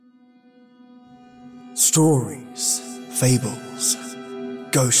Stories, fables,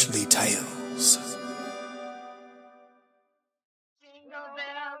 ghostly tales.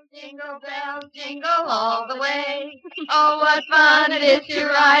 Jingle bells, jingle all the way. Oh, what fun it is to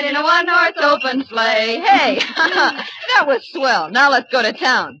ride in a one-horse open sleigh. Hey, that was swell. Now let's go to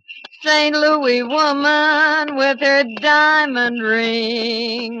town. St. Louis woman with her diamond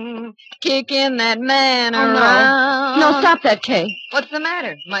ring, kicking that man around. No, stop that, Kay. What's the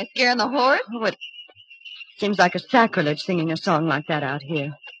matter? Am I scaring the horse? Oh, it seems like a sacrilege singing a song like that out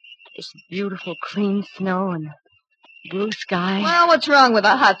here. This beautiful, clean snow and blue sky. Well, what's wrong with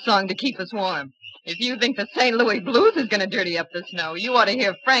a hot song to keep us warm? If you think the St. Louis blues is going to dirty up the snow, you ought to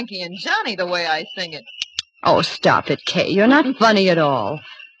hear Frankie and Johnny the way I sing it. Oh, stop it, Kay. You're not funny at all.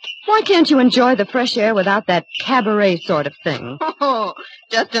 Why can't you enjoy the fresh air without that cabaret sort of thing? Oh,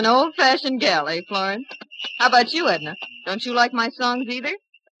 just an old-fashioned gal, eh, Florence? How about you, Edna? Don't you like my songs either?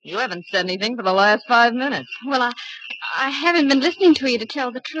 You haven't said anything for the last 5 minutes. Well, I haven't been listening to you, to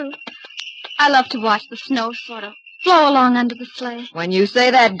tell the truth. I love to watch the snow sort of flow along under the sleigh. When you say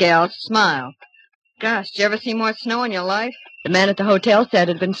that, gal, smile. Gosh, did you ever see more snow in your life? The man at the hotel said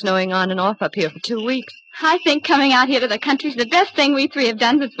it had been snowing on and off up here for 2 weeks. I think coming out here to the country's the best thing we three have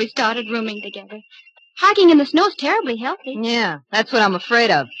done since we started rooming together. Hiking in the snow's terribly healthy. Yeah, that's what I'm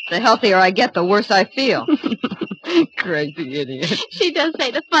afraid of. The healthier I get, the worse I feel. Crazy idiot. She does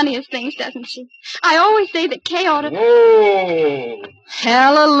say the funniest things, doesn't she? I always say that Kay ought to... Whoa!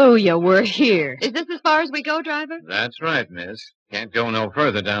 Hallelujah, we're here. Is this as far as we go, driver? That's right, miss. Can't go no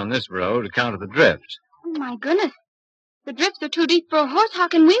further down this road account of the drifts. Oh, my goodness. The drifts are too deep for a horse. How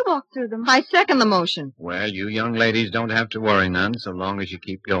can we walk through them? I second the motion. Well, you young ladies don't have to worry none so long as you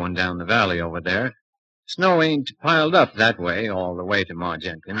keep going down the valley over there. Snow ain't piled up that way all the way to Ma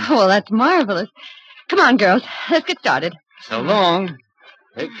Jenkins. Oh, well, that's marvelous. Come on, girls. Let's get started. So long.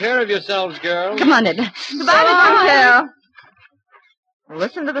 Take care of yourselves, girls. Come on, Edna. Goodbye, Miss Carol.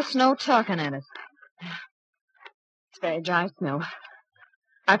 Listen to the snow talking at us. It's very dry snow.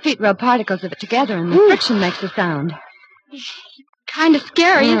 Our feet rub particles of it together, and the friction makes a sound. Kind of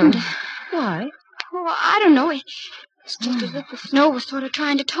scary, isn't it? Why? Oh, I don't know. It's just as if the snow was sort of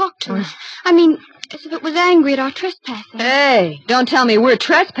trying to talk to us. I mean, as if it was angry at our trespassing. Hey, don't tell me we're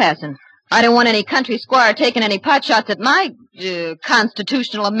trespassing. I don't want any country squire taking any pot shots at my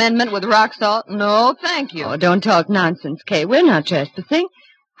constitutional amendment with rock salt. No, thank you. Oh, don't talk nonsense, Kay. We're not trespassing.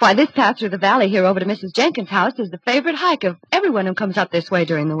 Why, this path through the valley here over to Mrs. Jenkins' house is the favorite hike of everyone who comes up this way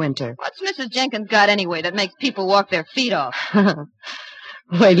during the winter. What's Mrs. Jenkins got anyway that makes people walk their feet off?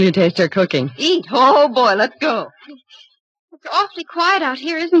 Wait till you taste her cooking. Eat. Oh, boy, let's go. It's awfully quiet out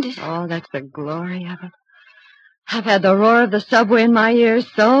here, isn't it? Oh, that's the glory of it. I've had the roar of the subway in my ears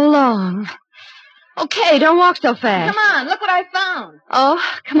so long. Okay, don't walk so fast. Come on, look what I found. Oh,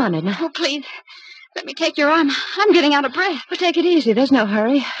 come on, Edna. Oh, please. Let me take your arm. I'm getting out of breath. Well, take it easy. There's no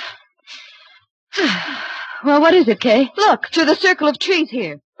hurry. Well, what is it, Kay? Look, through the circle of trees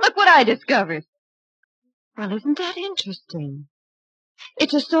here. Look what I discovered. Well, isn't that interesting?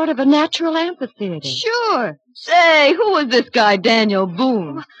 It's a sort of a natural amphitheater. Sure. Say, who was this guy, Daniel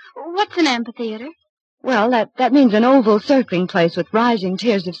Boone? What's an amphitheater? Well, that means an oval circling place with rising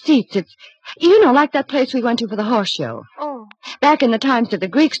tiers of seats. It's, like that place we went to for the horse show. Oh. Back in the times of the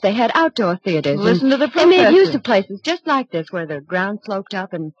Greeks, they had outdoor theaters. Listen to the They professor. made use of places just like this, where the ground sloped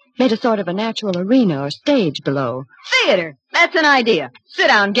up and made a sort of a natural arena or stage below. Theater. That's an idea. Sit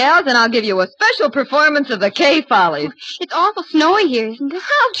down, gals, and I'll give you a special performance of the Kay Follies. It's awful snowy here, isn't it?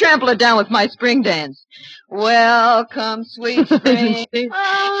 I'll trample it down with my spring dance. Welcome, sweet spring. She's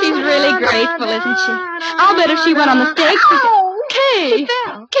really grateful, isn't she? I'll bet if she went on the stage... Kay!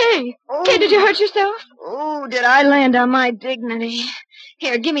 Kay! Kay, did you hurt yourself? Oh, did I land on my dignity?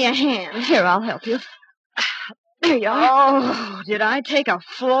 Here, give me a hand. Here, I'll help you. There you are. Oh, did I take a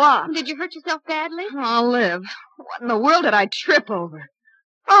flop? Did you hurt yourself badly? I'll live. What in the world did I trip over?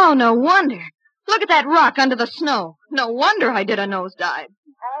 Oh, no wonder. Look at that rock under the snow. No wonder I did a nosedive.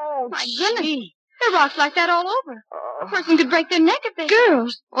 Oh, My goodness. There are rocks like that all over. A person could break their neck if they...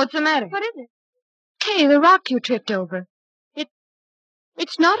 Girls, What's the matter? What is it? Kay, the rock you tripped over.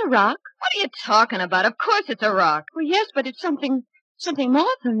 It's not a rock. What are you talking about? Of course it's a rock. Well, yes, but it's something more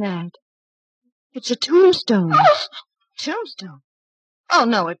than that. It's a tombstone. Tombstone? Oh,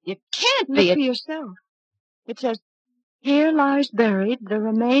 no, it can't Look be. for yourself. It says, "Here lies buried the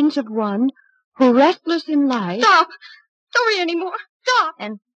remains of one who, restless in life..." Stop! Don't read anymore. Stop!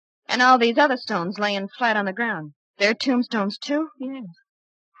 And all these other stones laying flat on the ground. They're tombstones, too? Yes.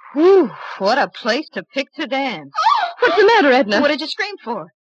 Whew, what a place to pick to dance. What's the matter, Edna? What did you scream for?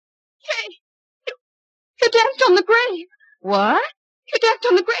 Kay, you danced on the grave. What? You danced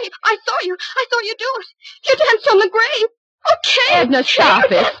on the grave. I saw you. I saw you do it. You danced on the grave. Okay. Edna, stop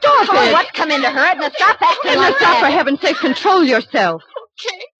it. Stop Oh, it. what's come into her? Edna, stop acting Edna, like stop, for that. heaven's sake. Control yourself.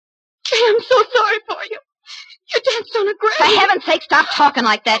 Okay. Kay, I'm so sorry for you. You danced on a grave. For heaven's sake, stop talking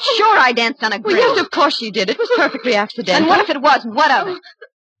like that. Sure, I danced on a Well, grave. yes, of course she did. It was perfectly accidental. And what if it wasn't? What of it?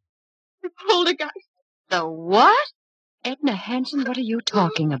 The poltergeist. The what? Edna Hanson, what are you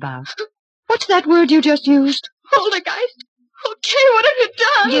talking about? What's that word you just used? Poltergeist. Okay, what have you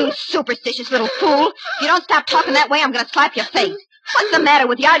done? You superstitious little fool. If you don't stop talking that way, I'm going to slap your face. What's the matter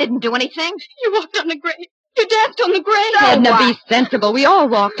with you? I didn't do anything. You walked on the grave. You danced on the grave. So Edna, what? be sensible. We all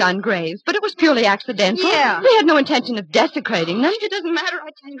walked on graves, but it was purely accidental. Yeah. We had no intention of desecrating them. It doesn't matter, I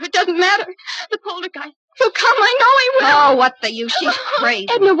tell you. It doesn't matter. The poltergeist. He'll come. I know he will. Oh, what's the use? She's crazy.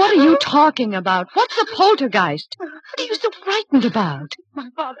 Edna, what are you talking about? What's a poltergeist? What are you so frightened about? My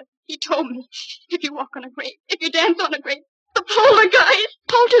father, he told me, if you walk on a grave, if you dance on a grave, the poltergeist.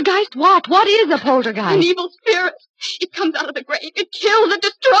 Poltergeist what? What is a An poltergeist? evil spirit. It comes out of the grave. It kills. It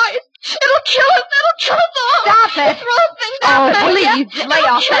destroys. It'll kill us. It'll kill us all. Stop it. It throws things Oh, out there. please, lay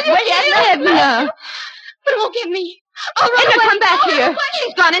off that, will you, Edna. But it won't get me. I'll run Edna, away. come back I'll here. run away.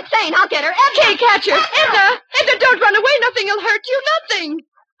 She's gone insane. I'll get her. Kay, catch her. Edna, don't run away. Nothing will hurt you. Nothing.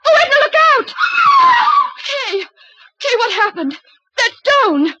 Oh, Edna, look out. Kay, what happened? That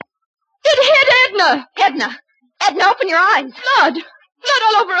stone. It hit Edna. Edna, open your eyes. Blood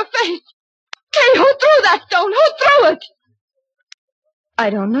all over her face. Kay, who threw that stone? Who threw it? I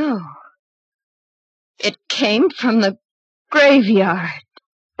don't know. It came from the graveyard.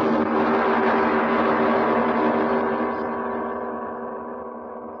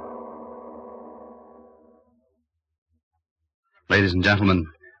 Ladies and gentlemen,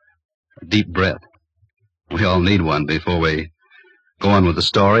 a deep breath. We all need one before we go on with the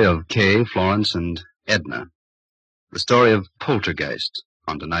story of Kay, Florence, and Edna. The story of Poltergeist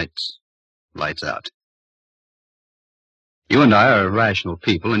on tonight's Lights Out. You and I are rational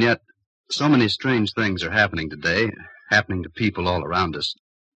people, and yet so many strange things are happening today, happening to people all around us.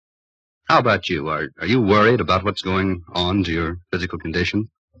 How about you? Are you worried about what's going on to your physical condition?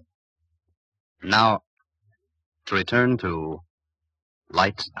 Now, to return to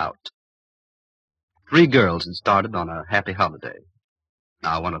Lights Out. 3 girls had started on a happy holiday.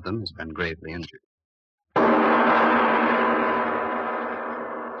 Now one of them has been gravely injured.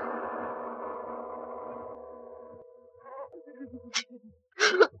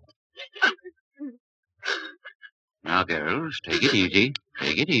 Now, girls, take it easy.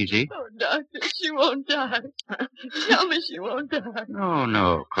 Take it easy. Oh, Doctor, she won't die. Tell me she won't die.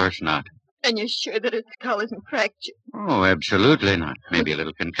 No, of course not. And you're sure that her skull isn't fractured? Oh, absolutely not. Maybe a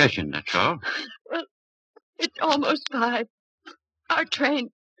little concussion, that's all. Well, it's almost 5. Our train.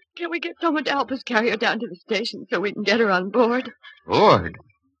 Can we get someone to help us carry her down to the station so we can get her on board? Bored?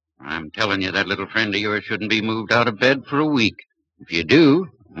 I'm telling you, that little friend of yours shouldn't be moved out of bed for a week. If you do,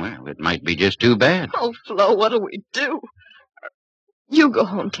 well, it might be just too bad. Oh, Flo, what'll we do? You go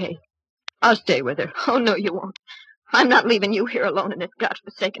home, Kay. I'll stay with her. Oh, no, you won't. I'm not leaving you here alone in this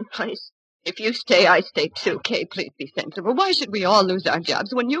godforsaken place. If you stay, I stay too. Kay, please be sensible. Why should we all lose our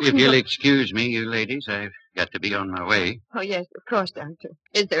jobs when you If can... you'll excuse me, you ladies, I've got to be on my way. Oh, yes, of course, Doctor.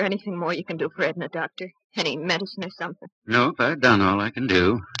 Is there anything more you can do for Edna, Doctor? Any medicine or something? Nope, I've done all I can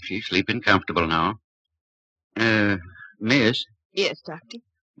do. She's sleeping comfortable now. Miss, Yes, Doctor.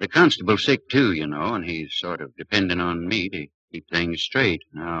 the constable's sick too, you know, and he's sort of depending on me to keep things straight.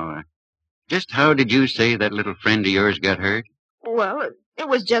 Now, just how did you say that little friend of yours got hurt? Well, it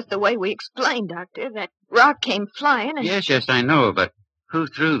was just the way we explained, Doctor. That rock came flying and... Yes, I know, but who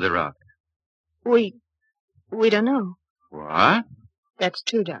threw the rock? We don't know. What? That's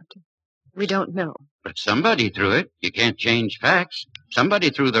true, Doctor. We don't know. But somebody threw it. You can't change facts. Somebody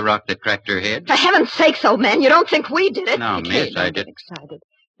threw the rock that cracked her head. For heaven's sakes, old man, you don't think we did it? Now, Kay, miss, I don't get didn't. excited.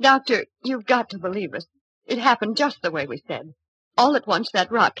 Doctor, you've got to believe us. It happened just the way we said. All at once,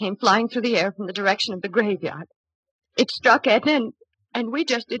 that rock came flying through the air from the direction of the graveyard. It struck Edna, and we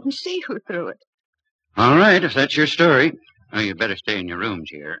just didn't see who threw it. All right, if that's your story. Oh, you better stay in your rooms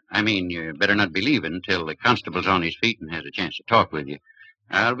here. I mean, you better not be leaving till the constable's on his feet and has a chance to talk with you.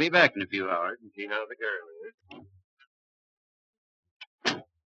 I'll be back in a few hours and see how the girl is.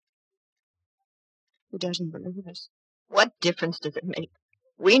 He doesn't believe us. What difference does it make?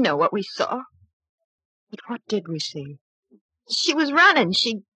 We know what we saw. But what did we see? She was running.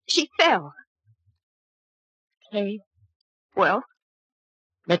 She fell. Kay, Well,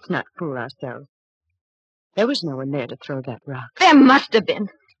 let's not fool ourselves. There was no one there to throw that rock. there must have been.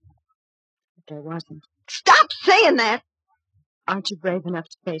 But there wasn't. Stop saying that. Aren't you brave enough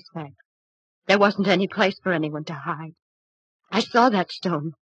to face facts? There wasn't any place for anyone to hide. I saw that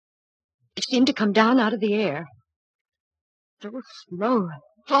stone. It seemed to come down out of the air. So slow.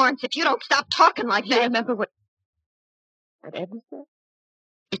 Florence, if you don't stop talking like You that... remember what Edna said?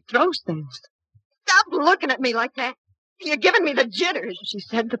 It throws things. Stop looking at me like that. You're giving me the jitters. She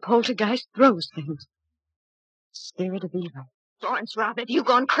said the poltergeist throws things. Spirit of evil. Florence, Robert, you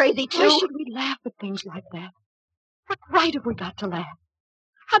gone crazy, too? Why should we laugh at things like that? What right have we got to laugh?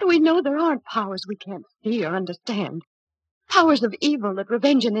 How do we know there aren't powers we can't see or understand? Powers of evil that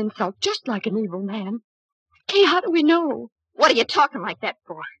revenge an insult just like an evil man. Kay, how do we know? What are you talking like that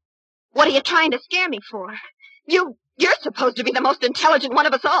for? What are you trying to scare me for? You're supposed to be the most intelligent one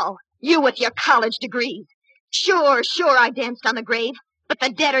of us all. You with your college degrees. Sure, I danced on the grave. But the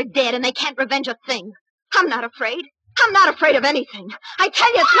dead are dead and they can't revenge a thing. I'm not afraid. I'm not afraid of anything. I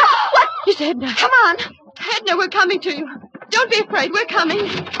tell you, it's not... What? It's Edna. Come on. Edna, we're coming to you. Don't be afraid. We're coming.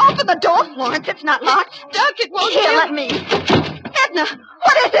 Open the door, Florence. It's not locked. Duck, it won't Here, do. let me. Edna,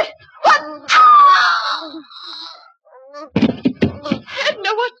 what is it? What? Edna,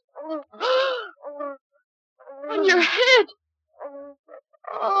 what? On your head.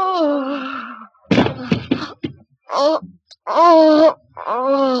 Oh. Oh. Oh.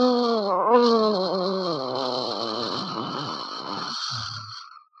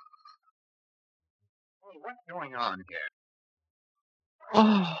 What's going on here?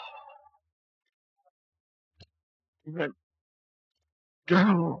 Oh. That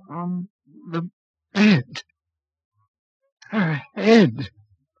girl on the bed. Her head.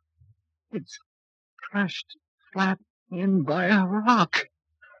 It's crushed flat in by a rock.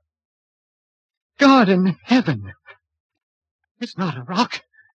 God in heaven. It's not a rock.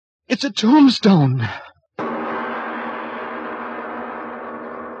 It's a tombstone.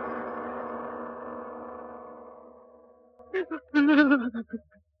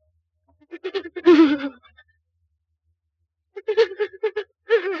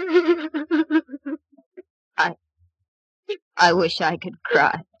 I wish I could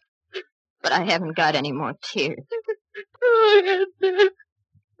cry. But I haven't got any more tears. Oh, Edna.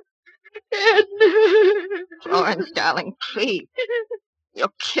 Edna. Florence, darling, please.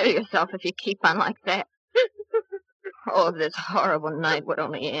 You'll kill yourself if you keep on like that. Oh, if this horrible night would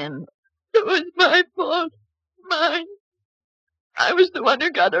only end. It was my fault. Mine. I was the one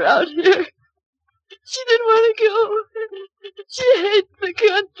who got her out here. She didn't want to go. She hates the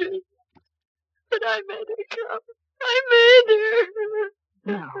country. But I made her come. I made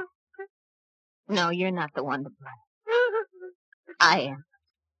her. No. No, you're not the one to blame. I am.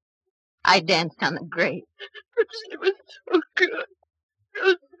 I danced on the grave. But she was so good.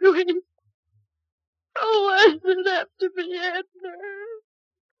 So sweet. Oh, why does it have to be Edna?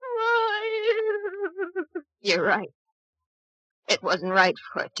 Why? You're right. It wasn't right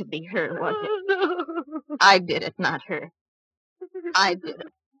for it to be her, was it? Oh, no. I did it, not her. I did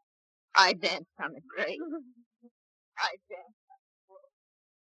it. I danced on the grave. I danced.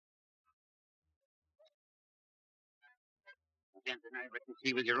 Can't deny what you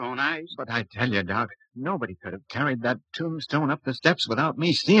see with your own eyes. But I tell you, Doc, nobody could have carried that tombstone up the steps without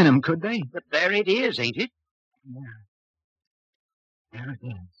me seeing him, could they? But there it is, ain't it? Yeah. There it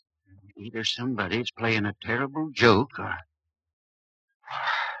is. Either somebody's playing a terrible joke or...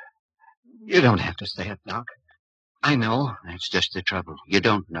 You don't have to say it, Doc. I know. That's just the trouble. You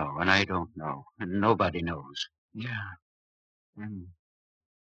don't know, and I don't know, and nobody knows. Yeah.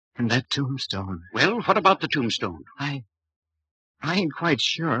 And that tombstone. Well, what about the tombstone? I ain't quite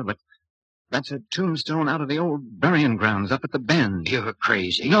sure, but that's a tombstone out of the old burying grounds up at the bend. You're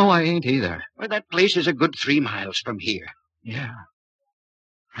crazy. No, I ain't either. Well, that place is a good 3 miles from here. Yeah.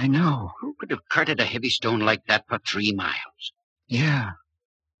 I know. Who could have carted a heavy stone like that for 3 miles? Yeah.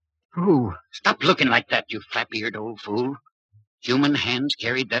 Who? Stop looking like that, you flap-eared old fool. Human hands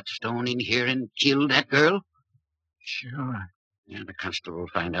carried that stone in here and killed that girl? Sure. Yeah, the constable will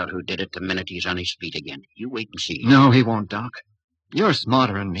find out who did it the minute he's on his feet again. You wait and see. No, he won't, Doc. You're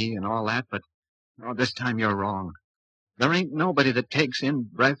smarter than me and all that, but this time you're wrong. There ain't nobody that takes in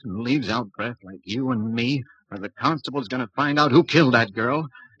breath and leaves out breath like you and me, or the constable's going to find out who killed that girl.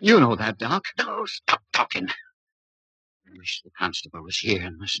 You know that, Doc. No, stop talking. I wish the constable was here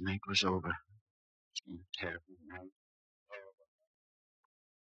and this night was over. It's been a terrible night.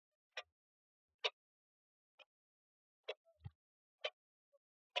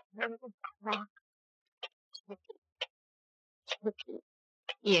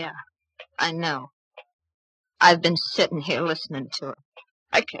 Yeah, I know. I've been sitting here listening to it.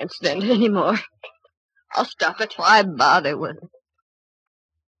 I can't stand it anymore. I'll stop it. Why bother with it?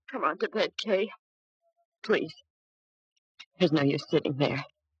 Come on to bed, Kay. Please. There's no use sitting there.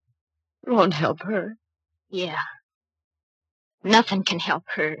 It won't help her. Yeah. Nothing can help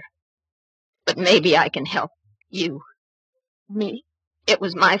her. But maybe I can help you. Me? It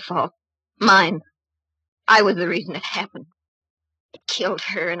was my fault. Mine. I was the reason it happened. It killed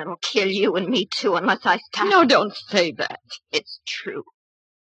her, and it'll kill you and me, too, unless I stop. No, don't say that. It's true.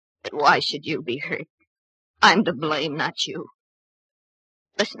 But why should you be hurt? I'm to blame, not you.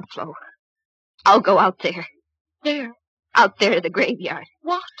 Listen, Flo. I'll go out there. There. Out there to the graveyard.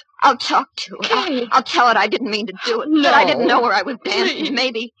 What? I'll talk to it. Kay. I'll tell it I didn't mean to do it. No. That I didn't know where I was dancing. Please.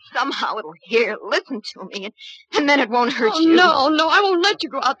 Maybe somehow it'll hear, listen to me, and then it won't hurt Oh, you. no, I won't let you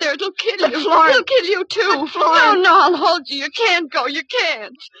go out there. It'll kill But you. Florence- It'll kill you, too. But Florence- No, I'll hold you. You can't go. You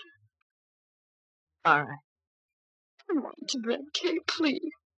can't. All right. Come on to bed, Kay,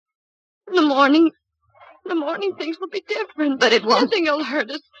 please. In the morning, things will be different. But it won't. Nothing will hurt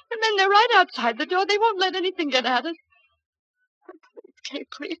us. And then they're right outside the door. They won't let anything get at us. Please, Kay,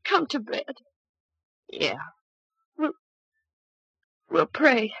 please, come to bed. Yeah. We'll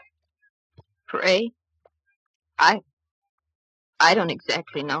pray. Pray? I don't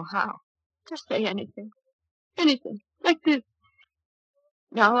exactly know how. Just say anything. Anything. Like this.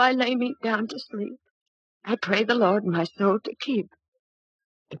 Now I lay me down to sleep. I pray the Lord my soul to keep.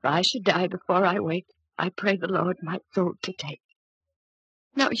 If I should die before I wake, I pray the Lord my soul to take.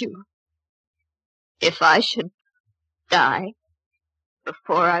 Now you. If I should die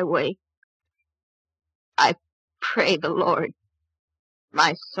before I wake, I pray the Lord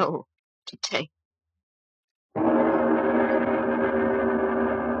my soul to take.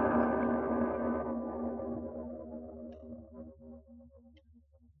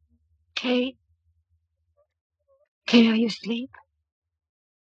 Kay? Kay, are you asleep?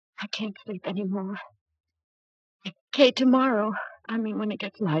 I can't sleep anymore. Kay, tomorrow, when it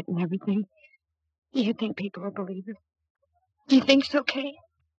gets light and everything, do you think people will believe it? Do you think so, Kay?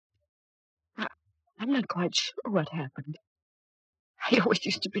 I'm not quite sure what happened. I always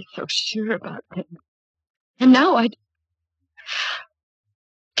used to be so sure about things. And now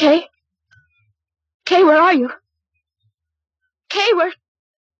Kay? Kay, where are you? Kay, where?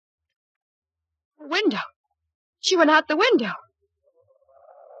 The window. She went out the window.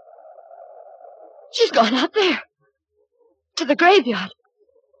 She's gone out there. To the graveyard.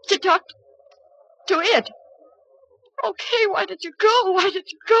 To talk to it. Oh, Kay, why did you go? Why did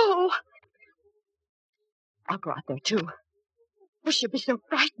you go? I'll go out there, too. Oh, she'll be so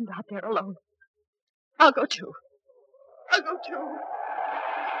frightened out there alone. I'll go, too.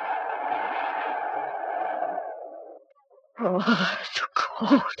 Oh, so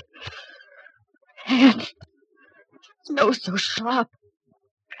cold. Hands. Nose so sharp.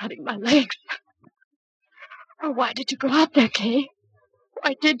 Cutting my legs. Oh, why did you go out there, Kay?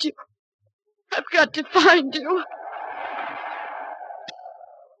 Why did you? I've got to find you.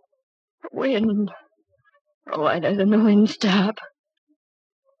 Wind. Oh, why doesn't the wind stop?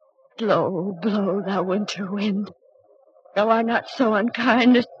 Blow, blow, thou winter wind. Thou art not so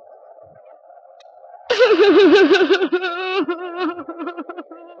unkind as...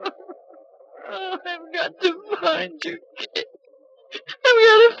 Oh, I've got to find you, Kay. I've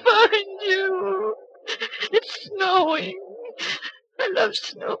got to find you. It's snowing. I love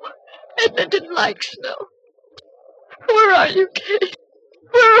snow. And I didn't like snow. Where are you, Kay?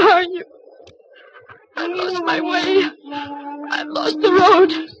 Where are you? I've lost my way. I've lost the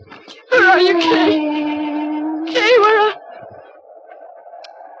road. Where are you, Kay? Kay, where are...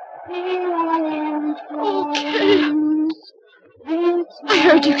 Oh, Kay. I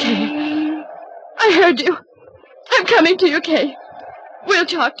heard you, Kay. I heard you. I'm coming to you, Kay. We'll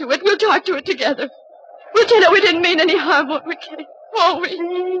talk to it. We'll talk to it together. We'll tell it we didn't mean any harm, won't we, Kay? Won't we?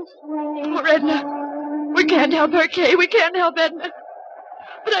 Oh, Edna. We can't help her, Kay. We can't help Edna.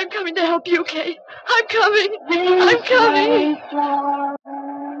 But I'm coming to help you, Kay. I'm coming. I'm coming.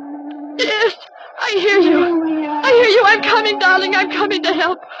 Yes, I hear you. I hear you. I'm coming, darling. I'm coming to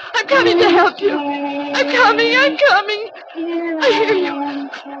help. I'm coming to help you. I'm coming. I'm coming. I hear you.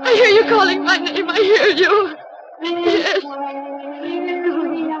 I hear you calling my name. I hear you. Yes.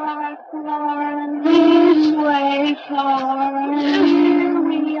 This way, Florence. Here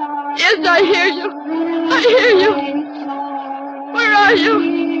we are. Yes, I hear you. I hear you. Where are you?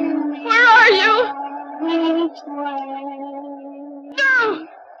 Where are you? This way. No!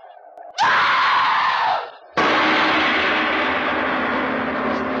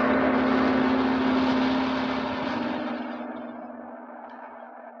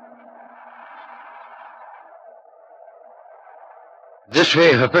 This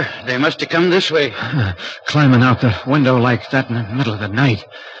way, Hooper. They must have come this way. Climbing out the window like that in the middle of the night.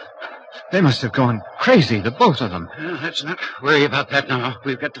 They must have gone crazy, the both of them. Well, let's not worry about that now.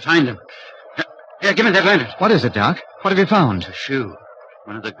 We've got to find them. Here, give me that lantern. What is it, Doc? What have you found? A shoe.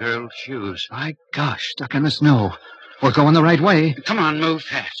 One of the girl's shoes. My gosh, stuck in the snow. We're going the right way. Come on, move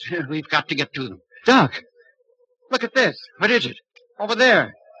fast. We've got to get to them. Doc, look at this. What is it? Over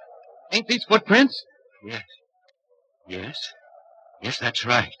there. Ain't these footprints? Yes. Yes. Yes, that's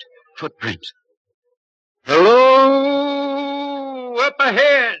right. Footprints. Hello! Up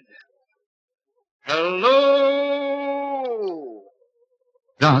ahead! Hello!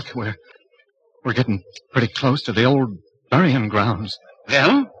 Doc, we're getting pretty close to the old burying grounds.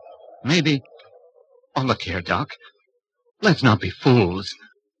 Well? Maybe. Oh, look here, Doc. Let's not be fools.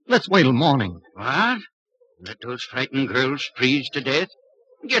 Let's wait till morning. What? Let those frightened girls freeze to death?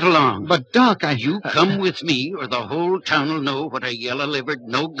 Get along. But, Doc, You come with me, or the whole town will know what a yellow-livered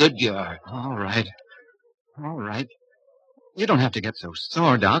no good you are. All right. All right. You don't have to get so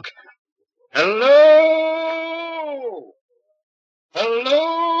sore, Doc. Hello! Hello!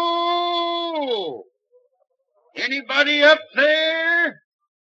 Anybody up there?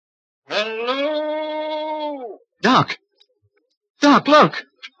 Hello? Doc! Doc, look!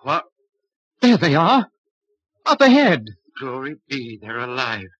 What? There they are. Up ahead. Glory be, they're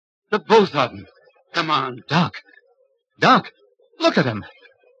alive. The both of them. Come on. Doc! Doc! Look at them.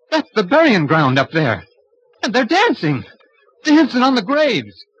 That's the burying ground up there. And they're dancing. Dancing on the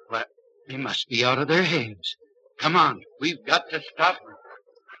graves. What? They must be out of their heads. Come on. We've got to stop them.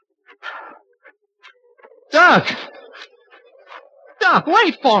 Doc! Doc,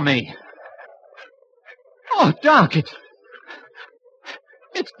 wait for me. Oh, Doc, it's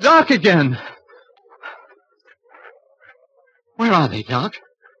Doc again. Where are they, Doc?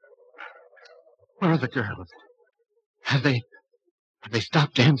 Where are the girls? Have they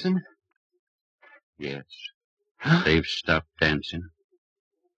stopped dancing? Yes. Huh? They've stopped dancing.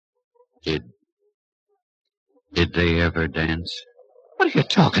 Did they ever dance? What are you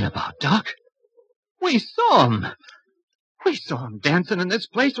talking about, Doc? We saw 'em. We saw 'em dancing in this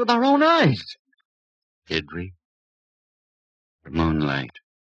place with our own eyes. Did we? The moonlight.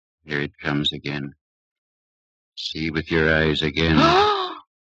 Here it comes again. See with your eyes again.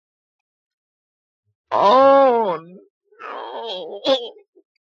 Oh, no.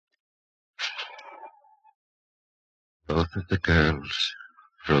 Both of the girls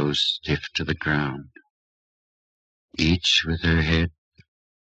froze stiff to the ground, each with her head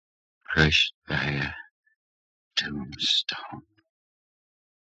crushed by a tombstone.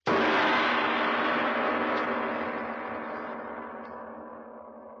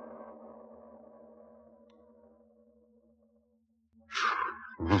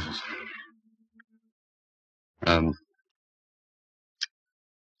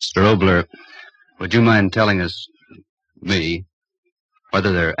 Mr. Obler, would you mind telling me,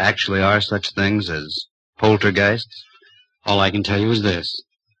 whether there actually are such things as poltergeists? All I can tell you is this.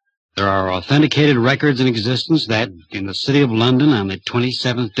 There are authenticated records in existence that, in the city of London on the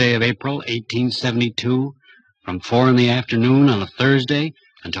 27th day of April, 1872, from 4 in the afternoon on a Thursday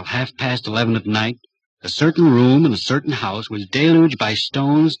until 11:30 at night, a certain room in a certain house was deluged by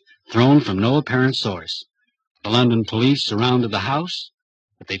stones thrown from no apparent source. The London police surrounded the house,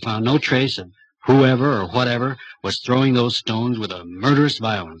 but they found no trace of whoever or whatever was throwing those stones with a murderous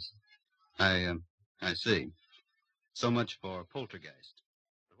violence. I see. So much for poltergeist.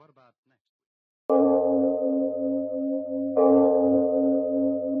 But what about next?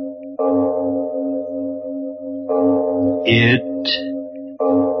 It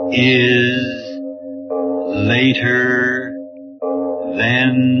is later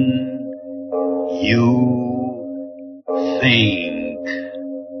than you think.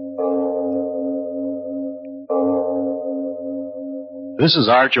 This is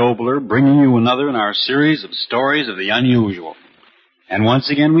Arch Obler bringing you another in our series of stories of the unusual. And once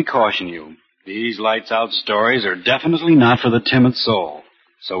again we caution you, these lights-out stories are definitely not for the timid soul.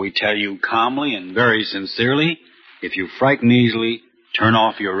 So we tell you calmly and very sincerely, if you frighten easily, turn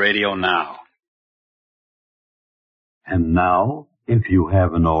off your radio now. And now, if you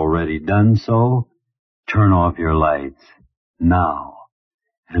haven't already done so, turn off your lights now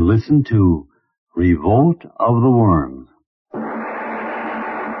and listen to Revolt of the Worms.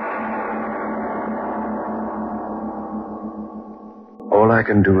 All I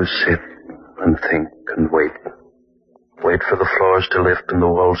can do is sit and think and wait. Wait for the floors to lift and the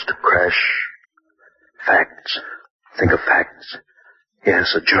walls to crash. Facts. Think of facts.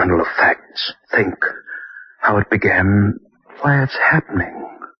 Yes, a journal of facts. Think how it began, why it's happening.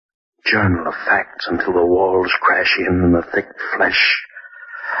 Journal of facts until the walls crash in and the thick flesh.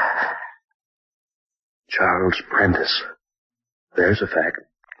 Charles Prentice. There's a fact.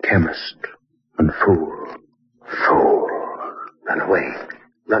 Chemist and fool. Fool. Run away.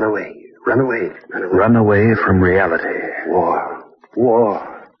 Run away. Run away. Run away from reality. War.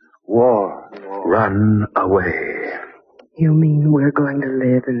 War. War. Run away. You mean we're going to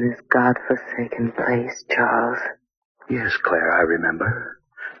live in this godforsaken place, Charles? Yes, Claire, I remember.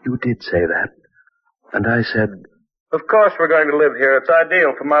 You did say that. And I said, Of course we're going to live here. It's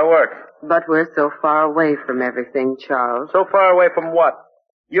ideal for my work. But we're so far away from everything, Charles. So far away from what?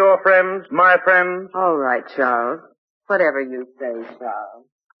 Your friends? My friends? All right, Charles. Whatever you say, Charles.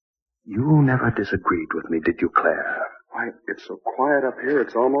 you never disagreed with me, did you, Claire? Why, it's so quiet up here,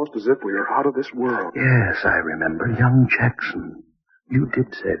 it's almost as if we are out of this world. Yes, I remember. Young Jackson. You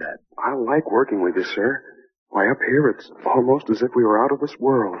did say that. I like working with you, sir. Why, up here, it's almost as if we were out of this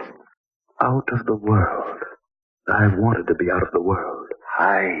world. Out of the world. I've wanted to be out of the world.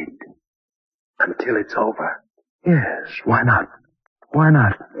 Hide. Until it's over. Yes, why not? Why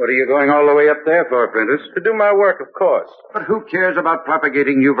not? What are you going all the way up there for, Prentice? To do my work, of course. But who cares about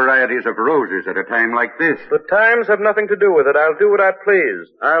propagating new varieties of roses at a time like this? The times have nothing to do with it. I'll do what I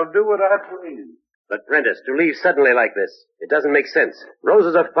please. I'll do what I please. But, Prentice, to leave suddenly like this, it doesn't make sense.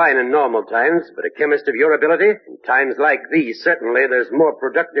 Roses are fine in normal times, but a chemist of your ability, in times like these, certainly there's more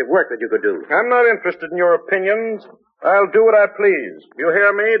productive work that you could do. I'm not interested in your opinions. I'll do what I please. You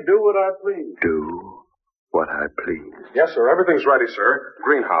hear me? Do what I please. Do what I please. Yes, sir. Everything's ready, sir.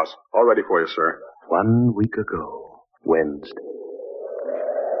 Greenhouse. All ready for you, sir. 1 week ago, Wednesday.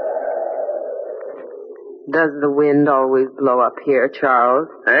 Does the wind always blow up here, Charles?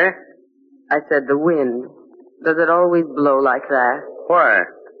 Eh? I said the wind. Does it always blow like that? Why?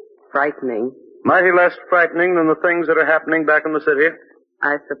 Frightening. Mighty less frightening than the things that are happening back in the city.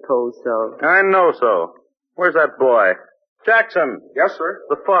 I suppose so. I know so. Where's that boy? Jackson. Yes, sir.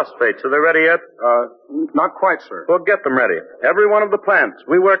 The phosphates, are they ready yet? Not quite, sir. Well, get them ready. Every one of the plants.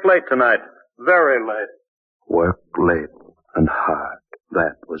 We work late tonight. Very late. Work late and hard.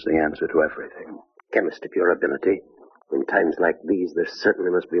 That was the answer to everything. Chemist of your ability. In times like these, there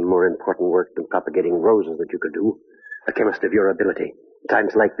certainly must be more important work than propagating roses that you could do. A chemist of your ability. In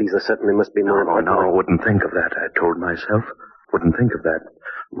times like these, there certainly must be more important work. No, wouldn't think of that, I told myself. Wouldn't think of that.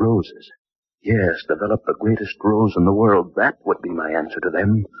 Roses. Yes, develop the greatest rose in the world. That would be my answer to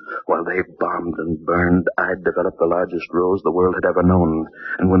them. While they bombed and burned, I'd develop the largest rose the world had ever known.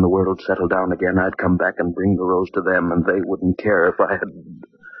 And when the world settled down again, I'd come back and bring the rose to them, and they wouldn't care if I had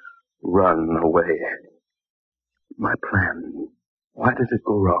run away. My plan. Why did it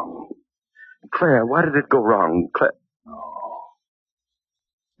go wrong? Claire, why did it go wrong? Claire. No.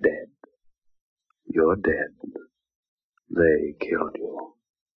 Dead. You're dead. They killed you.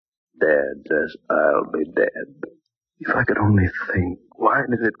 Dad says I'll be dead. If I could only think, why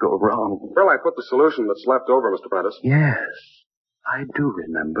did it go wrong? Well, I put the solution that's left over, Mr. Prentice. Yes, I do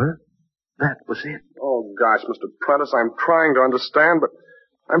remember. That was it. Oh, gosh, Mr. Prentice, I'm trying to understand, but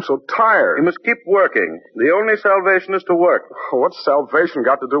I'm so tired. You must keep working. The only salvation is to work. Oh, what's salvation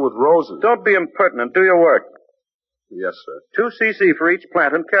got to do with roses? Don't be impertinent. Do your work. Yes, sir. 2 cc for each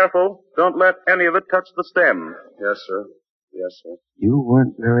plant, and careful. Don't let any of it touch the stem. Yes, sir. Yes, sir. You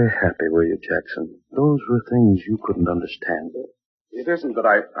weren't very happy, were you, Jackson? Those were things you couldn't understand. It isn't that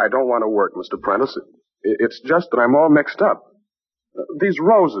I don't want to work, Mr. Prentice. It's just that I'm all mixed up. These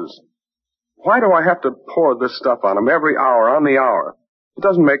roses. Why do I have to pour this stuff on them every hour, on the hour? It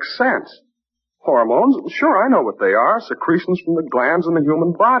doesn't make sense. Hormones? Sure, I know what they are. Secretions from the glands in the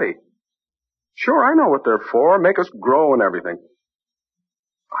human body. Sure, I know what they're for. Make us grow and everything.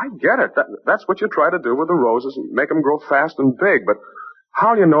 I get it. That's what you try to do with the roses, make them grow fast and big. But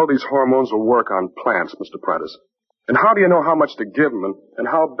how do you know these hormones will work on plants, Mr. Prentice? And how do you know how much to give them, and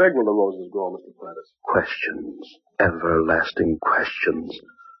how big will the roses grow, Mr. Prentice? Questions. Everlasting questions.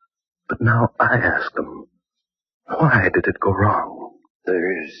 But now I ask them, why did it go wrong?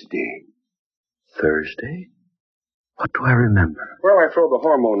 Thursday. Thursday? What do I remember? Where'll I throw the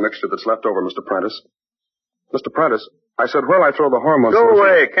hormone mixture that's left over, Mr. Prentice? Mr. Prentice, I said, where'll I throw the hormones? Go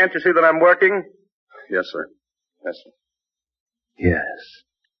away. Can't you see that I'm working? Yes, sir. Yes, sir. Yes,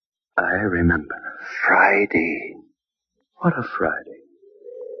 I remember. Friday. What a Friday.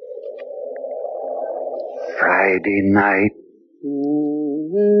 Friday night.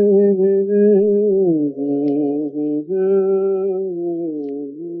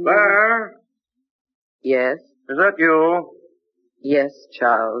 Claire? Yes? Is that you? Yes,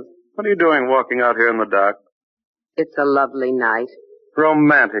 Charles. What are you doing walking out here in the dark? It's a lovely night.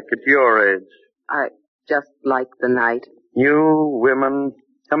 Romantic at your age. I just like the night. You women,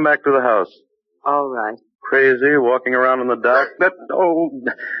 come back to the house. All right. Crazy, walking around in the dark.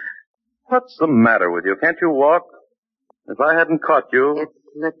 What's the matter with you? Can't you walk? If I hadn't caught you... It's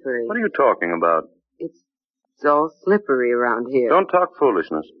slippery. What are you talking about? It's all slippery around here. Don't talk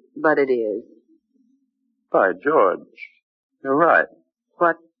foolishness. But it is. By George, you're right.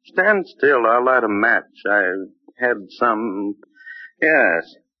 What? Stand still. I'll light a match. I had some...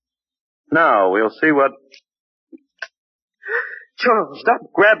 Yes. Now, we'll see what... Charles. Stop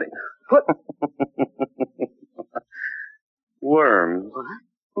grabbing. What? Worms. What?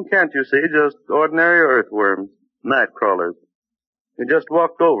 Well, can't you see? Just ordinary earthworms. Night crawlers. You just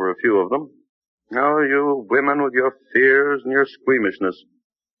walked over a few of them. Oh, you women with your fears and your squeamishness.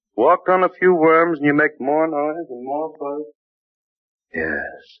 Walked on a few worms and you make more noise and more fuss.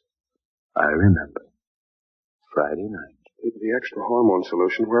 Yes, I remember. Friday night. The extra hormone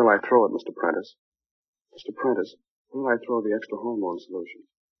solution, where'll I throw it, Mr. Prentice? Mr. Prentice, where'll I throw the extra hormone solution?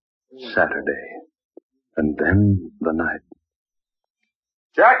 Saturday. And then the night.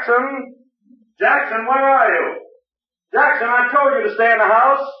 Jackson! Jackson, where are you? Jackson, I told you to stay in the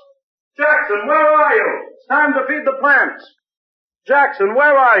house. Jackson, where are you? It's time to feed the plants. Jackson,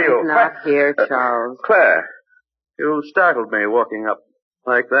 where are you? He's not here, Charles. Claire, you startled me walking up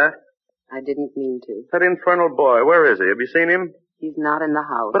like that. I didn't mean to. That infernal boy, where is he? Have you seen him? He's not in the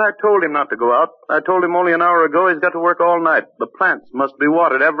house. But I told him not to go out. I told him only an hour ago he's got to work all night. The plants must be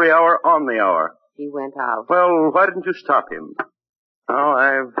watered every hour on the hour. He went out. Well, why didn't you stop him? Now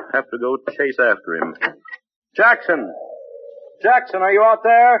I have to go chase after him. Jackson! Jackson, are you out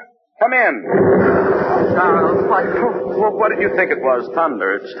there? Come in. Charles, What did you think it was?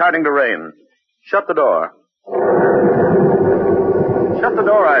 Thunder. It's starting to rain. Shut the door. Shut the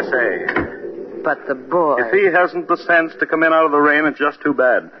door, I say. But the boy... If he hasn't the sense to come in out of the rain, it's just too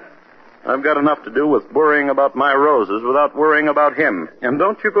bad. I've got enough to do with worrying about my roses without worrying about him. And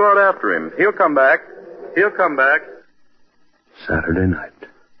don't you go out after him. He'll come back. He'll come back. Saturday night.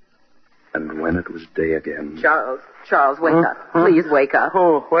 And when it was day again... Charles, wake up. Please wake up.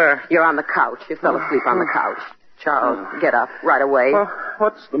 Oh, where? You're on the couch. You fell asleep on the couch. Charles, get up right away.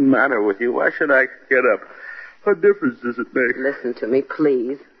 What's the matter with you? Why should I get up? What difference does it make? Listen to me,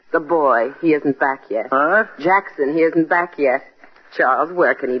 please. The boy, he isn't back yet. Huh? Jackson, he isn't back yet. Charles,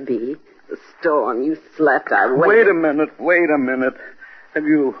 where can he be? The storm, you slept, I waited. Wait a minute. Have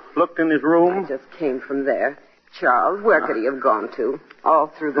you looked in his room? I just came from there. Charles, where could he have gone to? All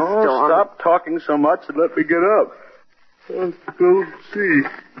through the storm. Stop talking so much and let me get up. Let's go see.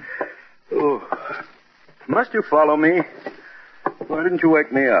 Oh. Must you follow me? Why didn't you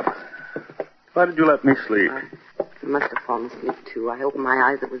wake me up? Why did you let me sleep? I must have fallen asleep, too. I opened my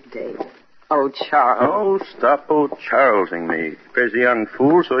eyes. It was day. Oh, Charles. Oh, stop Charlesing me. Crazy young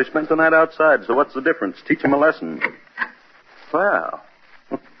fool, so he spent the night outside. So what's the difference? Teach him a lesson. Well,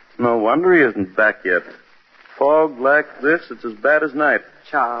 no wonder he isn't back yet. Fog like this, it's as bad as night.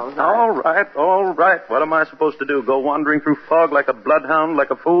 Charles. All right. What am I supposed to do? Go wandering through fog like a bloodhound, like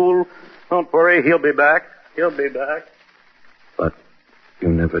a fool? Don't worry, he'll be back. He'll be back. But you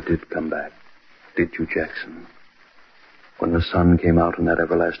never did come back, did you, Jackson? When the sun came out and that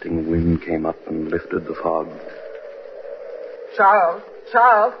everlasting wind came up and lifted the fog.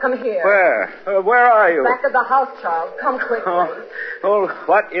 Charles, come here. Where? Where are you? Back of the house, Charles. Come quickly. Oh,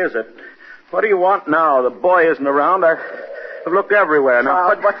 what is it? What do you want now? The boy isn't around. I've looked everywhere.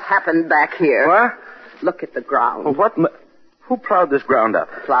 Charles, what's happened back here? What? Look at the ground. Who plowed this ground up?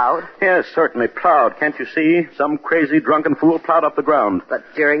 Plowed? Yes, certainly plowed. Can't you see? Some crazy drunken fool plowed up the ground. But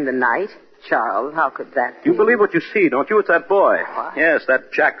during the night? Charles, how could that be? You believe what you see, don't you? It's that boy. What? Yes,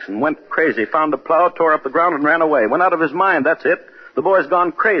 that Jackson went crazy, found a plow, tore up the ground, and ran away. Went out of his mind, that's it. The boy's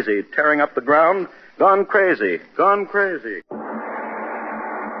gone crazy, tearing up the ground. Gone crazy. Gone crazy.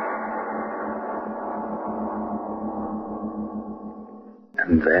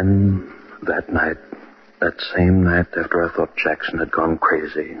 And then, that night, that same night after I thought Jackson had gone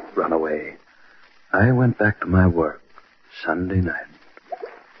crazy, run away, I went back to my work, Sunday night.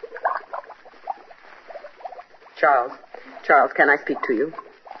 Charles, can I speak to you?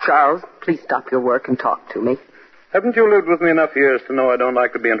 Charles, please stop your work and talk to me. Haven't you lived with me enough years to know I don't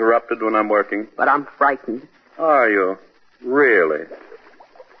like to be interrupted when I'm working? But I'm frightened. Are you? Really?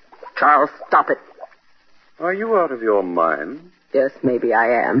 Charles, stop it. Are you out of your mind? Yes, maybe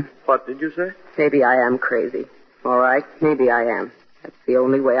I am. What did you say? Maybe I am crazy. All right, maybe I am. That's the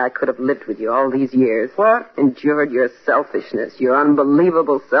only way I could have lived with you all these years. What? Endured your selfishness, your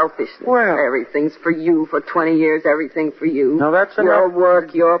unbelievable selfishness. Well. Everything's for you. For 20 years, everything for you. Now, that's your enough.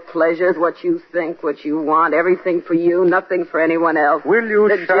 work, your pleasures, what you think, what you want, everything for you, nothing for anyone else. Will you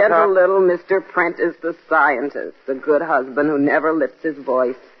the shut gentle up? little Mr. Prentice, the scientist, the good husband who never lifts his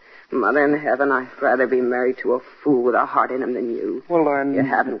voice. Mother in heaven, I'd rather be married to a fool with a heart in him than you. Well, You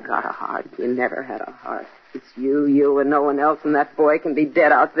haven't got a heart. You never had a heart. It's you, and no one else, and that boy can be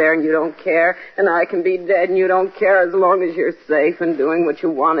dead out there and you don't care, and I can be dead and you don't care as long as you're safe and doing what you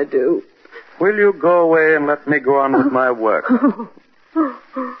want to do. Will you go away and let me go on with my work?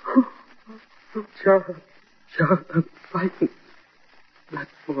 Charles, I'm frightened. That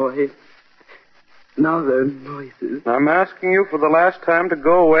boy. Now there are noises. I'm asking you for the last time to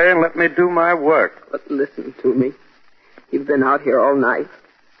go away and let me do my work. But listen to me. You've been out here all night.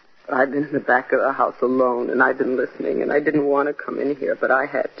 I've been in the back of the house alone, and I've been listening, and I didn't want to come in here, but I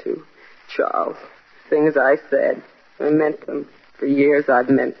had to. Charles, things I said, I meant them. For years I've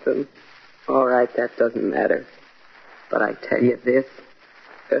meant them. All right, that doesn't matter. But I tell you this,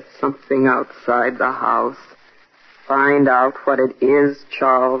 there's something outside the house. Find out what it is,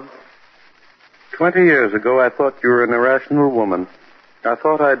 Charles. 20 years ago, I thought you were an irrational woman. I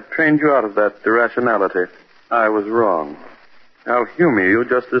thought I'd trained you out of that irrationality. I was wrong. I'll humor you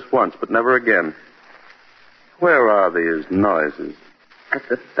just this once, but never again. Where are these noises? At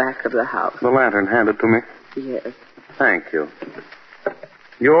the back of the house. The lantern handed to me. Yes. Thank you.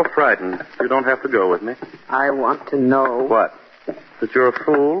 You're frightened. You don't have to go with me. I want to know. What? That you're a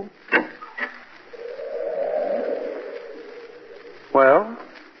fool? Well?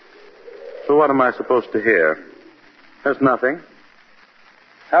 So what am I supposed to hear? There's nothing.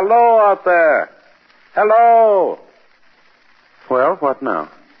 Hello out there. Hello. Well, what now?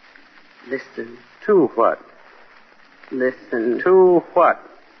 Listen. To what? Listen. To what?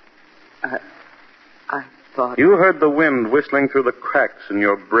 I thought... You heard the wind whistling through the cracks in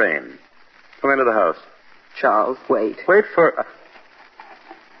your brain. Come into the house. Charles, wait. Wait for...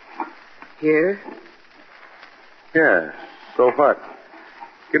 Here? Yes. So what?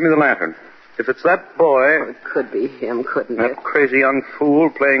 Give me the lantern. If it's that boy... Well, it could be him, couldn't that it? That crazy young fool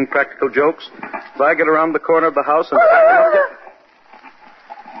playing practical jokes. If I get around the corner of the house and...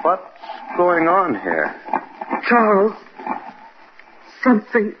 What's going on here? Charles.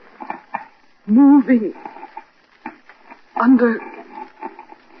 Something moving under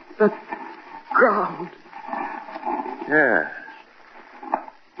the ground. Yes.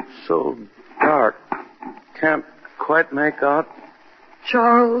 So dark. Can't quite make out.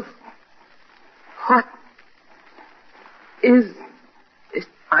 Charles, what is it?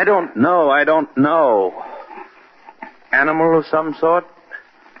 I don't know. Animal of some sort?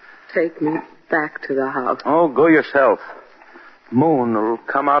 Take me back to the house. Oh, go yourself. Moon will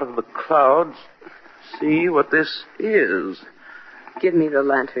come out of the clouds. See what this is. Give me the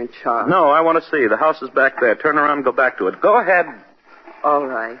lantern, Charles. No, I want to see. The house is back there. Turn around and go back to it. Go ahead. All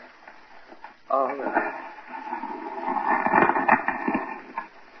right. All right.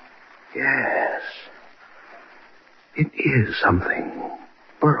 Yes. It is something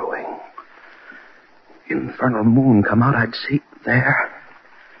burrowing. Infernal moon come out, I'd see. There.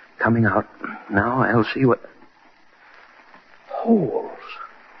 Coming out. Now I'll see what... Holes.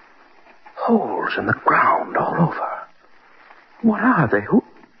 Holes in the ground all over. What are they? Who?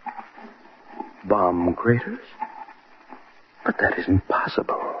 Bomb craters? But that isn't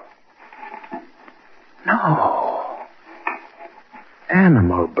possible. No.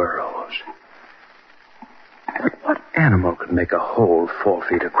 Animal burrows. But what animal could make a hole 4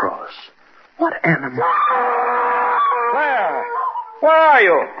 feet across? What animal? Claire! Where are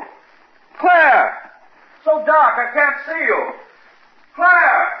you? Claire! So dark I can't see you.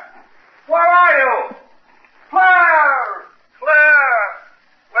 Claire! Where are you? Claire! Claire!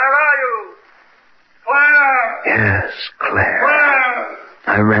 Where are you? Claire! Yes, Claire. Claire!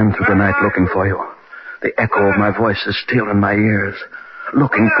 I ran through the night looking for you. The echo of my voice is still in my ears.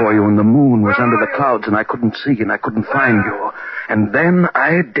 Looking for you, and the moon was under the clouds, and I couldn't see, and I couldn't find you. And then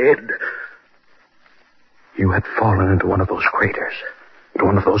I did. You had fallen into one of those craters, into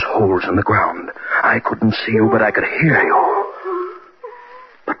one of those holes in the ground. I couldn't see you, but I could hear you.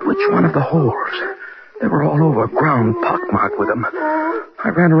 But which one of the holes? They were all over, ground pockmarked with them. I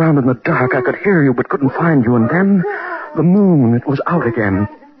ran around in the dark. I could hear you, but couldn't find you. And then the moon, it was out again.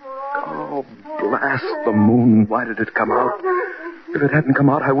 Oh, blast the moon. Why did it come out? If it hadn't come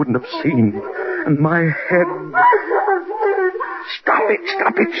out, I wouldn't have seen. And my head... Stop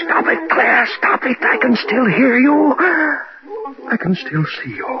it, Claire, stop it. I can still hear you. I can still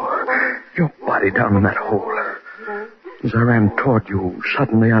see you. Your body down in that hole. As I ran toward you,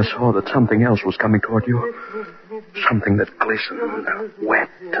 suddenly I saw that something else was coming toward you. Something that glistened, wet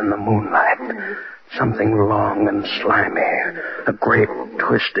in the moonlight. Something long and slimy. A great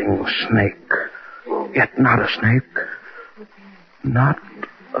twisting snake. Yet not a snake. Not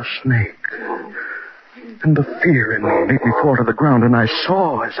a snake. And the fear in me made me fall to the ground, and I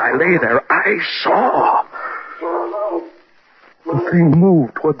saw as I lay there, I saw. The thing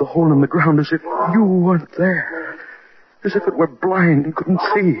moved toward the hole in the ground as if you weren't there. As if it were blind and couldn't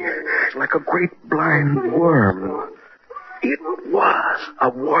see. Like a great blind worm. It was a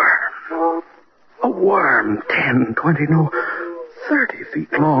worm. A worm 10, 20, no, 30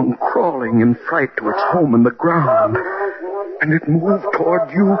 feet long, crawling in fright to its home in the ground. And it moved toward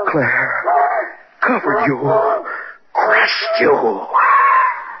you, Claire. Covered you. Crushed you.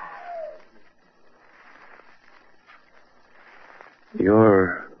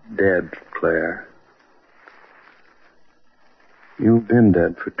 You're dead, Claire. You've been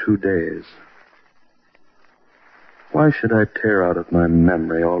dead for 2 days. Why should I tear out of my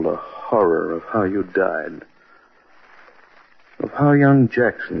memory all the horror of how you died? Of how young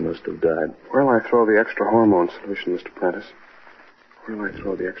Jackson must have died? Where'll I throw the extra hormone solution, Mr. Prentice? Where'll I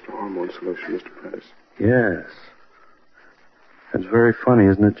throw the extra hormone solution, Mr. Prentice? Yes. That's very funny,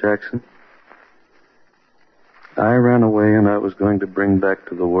 isn't it, Jackson? I ran away and I was going to bring back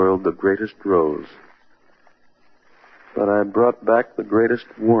to the world the greatest rose. But I brought back the greatest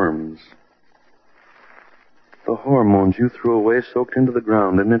worms. The hormones you threw away soaked into the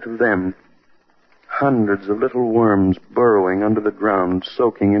ground, and into them, hundreds of little worms burrowing under the ground,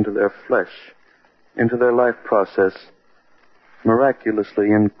 soaking into their flesh, into their life process,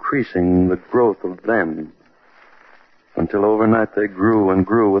 miraculously increasing the growth of them, until overnight they grew and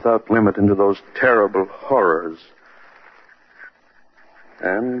grew without limit into those terrible horrors.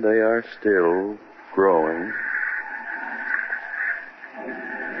 And they are still growing.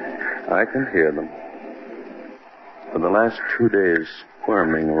 I can hear them. For the last 2 days,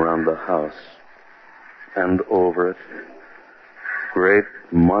 squirming around the house and over it, great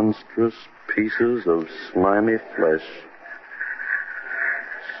monstrous pieces of slimy flesh,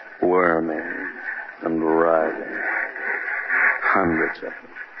 squirming and writhing. Hundreds of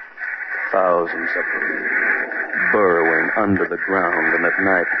them, thousands of them, burrowing under the ground and at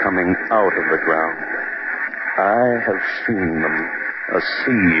night coming out of the ground. I have seen them, a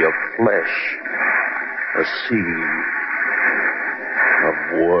sea of flesh, a sea of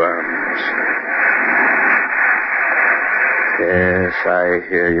worms. Yes, I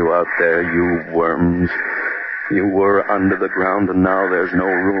hear you out there, you worms. You were under the ground, and now there's no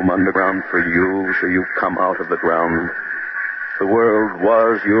room underground for you, so you've come out of the ground. The world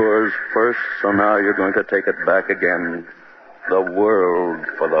was yours first, so now you're going to take it back again. The world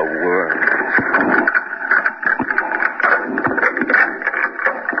for the worms.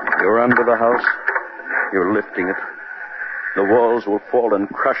 You're under the house. You're lifting it. The walls will fall and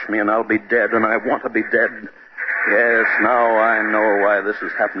crush me, and I'll be dead, and I want to be dead. Yes, now I know why this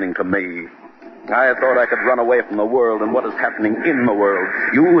is happening to me. I thought I could run away from the world and what is happening in the world.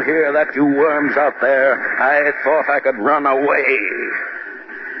 You hear that, you worms out there? I thought I could run away.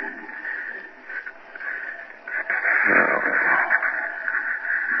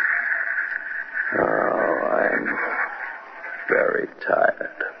 Oh, I'm very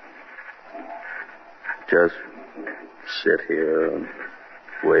tired. Just sit here and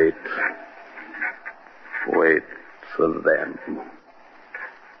wait for them.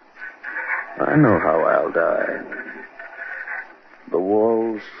 I know how I'll die. The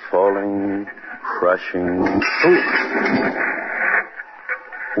walls falling, crushing. Ooh.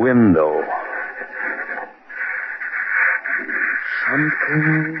 Window.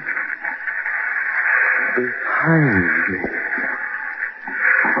 Something behind me.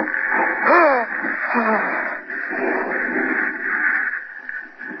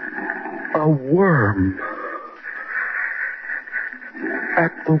 A worm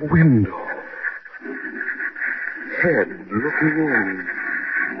at the window. Head looking in.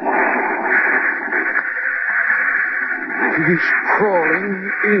 He's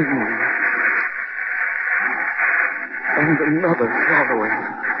crawling in. And another following.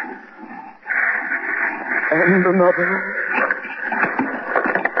 And another.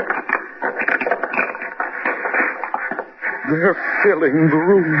 They're filling the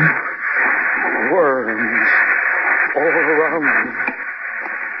room. Worms all around me.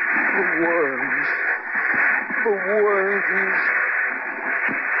 The worms. The worms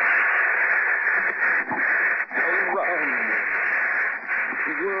around me.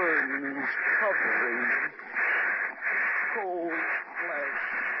 Worms covering cold flesh,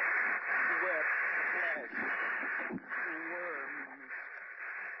 wet flesh, worms.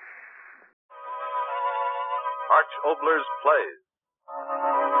 Arch Obler's Plays.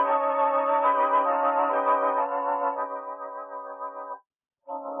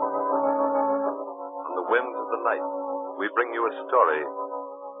 On the winds of the night, we bring you a story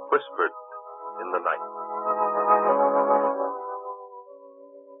whispered in the night.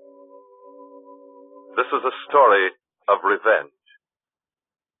 This is a story of revenge.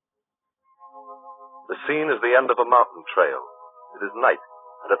 The scene is the end of a mountain trail. It is night,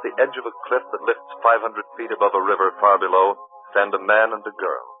 and at the edge of a cliff that lifts 500 feet above a river far below stand a man and a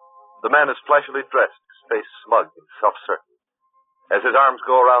girl. The man is flashily dressed, his face smug and self-certain. As his arms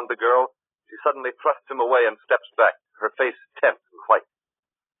go around the girl, she suddenly thrusts him away and steps back, her face tense and white.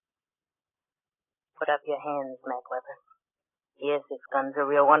 Put up your hands, Mac Weber. Yes, this gun's a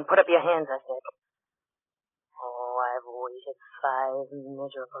real one. Put up your hands, I said. Oh, I've waited 5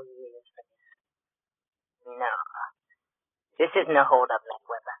 miserable years for this. No. This isn't a hold-up, Mac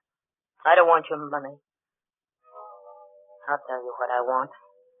Weber. I don't want your money. I'll tell you what I want.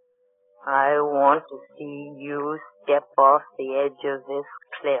 I want to see you step off the edge of this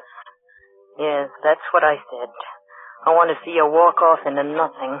cliff. Yes, that's what I said. I want to see you walk off into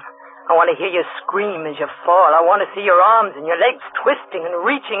nothing. I want to hear you scream as you fall. I want to see your arms and your legs twisting and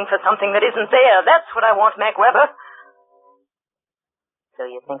reaching for something that isn't there. That's what I want, Mac Weber. So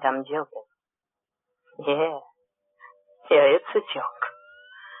you think I'm joking? Yeah. Yeah, it's a joke.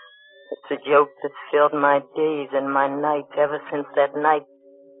 It's a joke that's filled my days and my nights ever since that night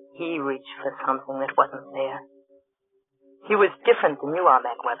he reached for something that wasn't there. He was different than you are,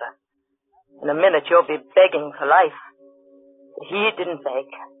 Mac Weber. In a minute you'll be begging for life. But he didn't beg.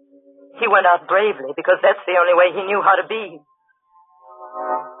 He went out bravely because that's the only way he knew how to be.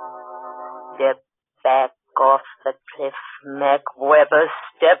 Step back off the cliff, Mac Weber.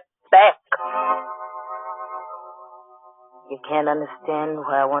 Step back. You can't understand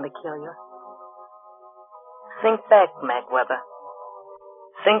why I want to kill you? Think back, Mac Weber.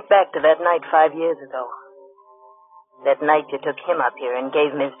 Think back to that night 5 years ago. That night you took him up here and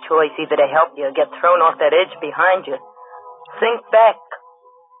gave him his choice, either to help you or get thrown off that edge behind you. Think back.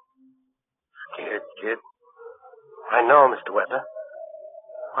 Scared, kid? I know, Mr. Weber.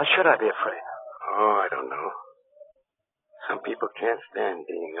 Why should I be afraid? Oh, I don't know. Some people can't stand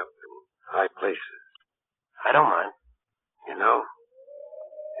being up in high places. I don't mind. You know,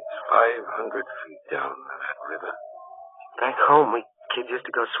 it's 500 feet down that river. Back home, we kids used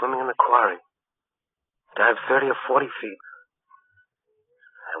to go swimming in the quarry. Dive 30 or 40 feet.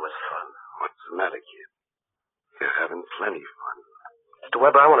 That was fun. What's the matter, kid? You're having plenty of fun. Mr.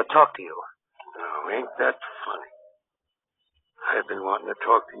 Weber, I want to talk to you. No, ain't that funny? I've been wanting to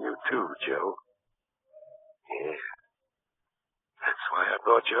talk to you too, Joe. Yeah. That's why I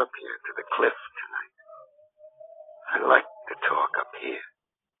brought you up here to the cliff tonight. I like to talk up here.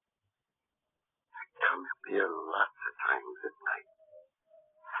 I come up here lots of times at night.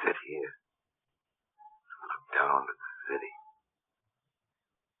 Sit here. Look down at the city.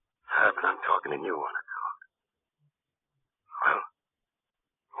 But I'm talking and you want to talk. Well,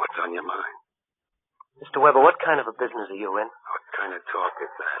 what's on your mind? Mr. Weber, what kind of a business are you in? What kind of talk is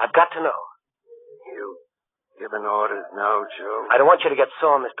that? I've got to know. You giving orders now, Joe? I don't want you to get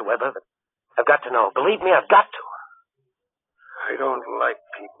sore, Mr. Weber, but I've got to know. Believe me, I've got to. I don't like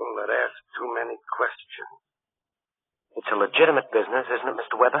people that ask too many questions. It's a legitimate business, isn't it,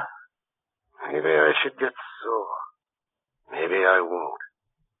 Mr. Weber? Maybe I should get sore. Maybe I won't.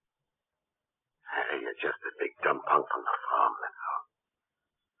 Hey, you're just a big dumb punk from the farm, that's all.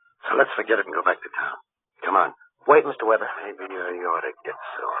 So let's forget it and go back to town. Come on. Wait, Mr. Weber. Maybe I ought to get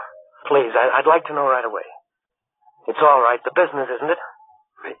sore. Please, I'd like to know right away. It's all right. The business, isn't it?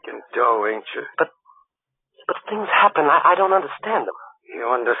 Making dough, ain't you? But things happen. I don't understand them. You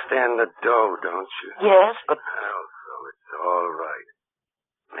understand the dough, don't you? Yes, but... Well, so it's all right.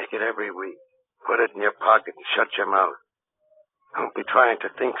 Make it every week. Put it in your pocket and shut your mouth. Don't be trying to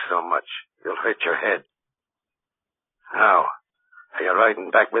think so much. You'll hurt your head. Now, are you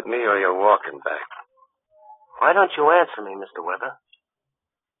riding back with me or are you walking back? Why don't you answer me, Mr. Weber?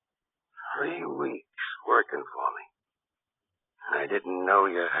 3 weeks working for me. I didn't know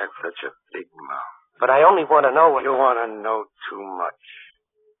you had such a big mouth. But I only want to know what... You want to know too much.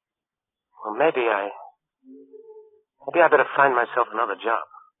 Well, maybe I better find myself another job.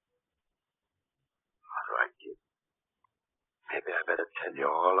 All right, kid. Maybe I better tell you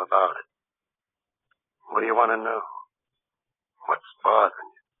all about it. What do you want to know? What's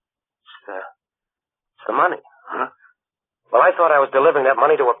bothering you? It's the money. Huh? Well, I thought I was delivering that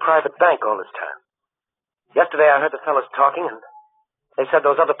money to a private bank all this time. Yesterday I heard the fellas talking, and they said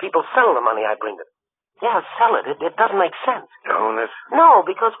those other people sell the money I bring them. Yeah, sell it. It doesn't make sense. Don't it? No,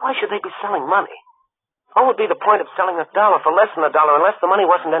 because why should they be selling money? What would be the point of selling $1 for less than $1 unless the money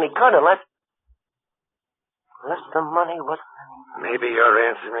wasn't any good, unless the money wasn't any good? Maybe you're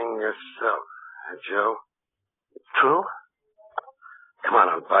answering yourself, Joe. True. Come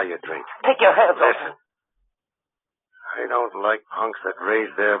on, I'll buy you a drink. Take your hands off. Listen. I don't like punks that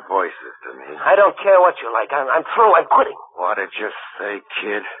raise their voices to me. I don't care what you like. I'm through. I'm quitting. What did you say,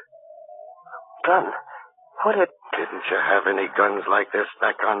 kid? Gun? What did... Didn't you have any guns like this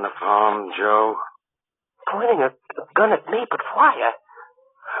back on the farm, Joe? Pointing a gun at me, but why?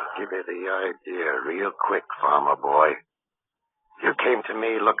 I'll give you the idea real quick, farmer boy. You came to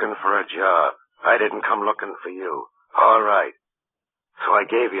me looking for a job. I didn't come looking for you. All right. So I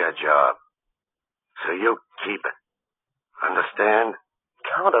gave you a job. So you keep it. Understand?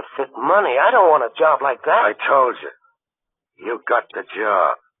 Counterfeit money. I don't want a job like that. I told you. You got the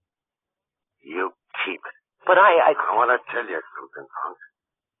job. You keep it. But I want to tell you something, punk.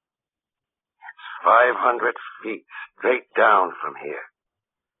 It's 500 feet straight down from here.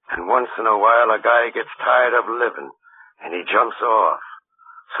 And once in a while a guy gets tired of living and he jumps off.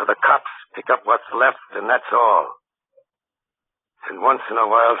 So the cops pick up what's left and that's all. And once in a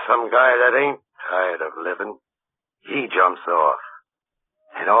while some guy that ain't tired of living, he jumps off.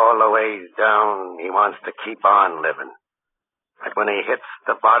 And all the ways down he wants to keep on living. But when he hits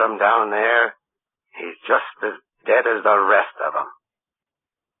the bottom down there, he's just as dead as the rest of them.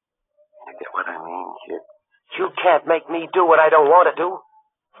 You get what I mean, kid? You can't make me do what I don't want to do.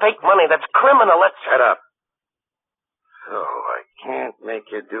 Fake money, that's criminal. Let's... Shut up. So, I can't make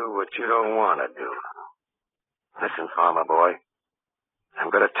you do what you don't want to do. Listen, farmer boy. I'm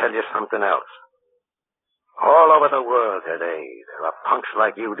going to tell you something else. All over the world today, there are punks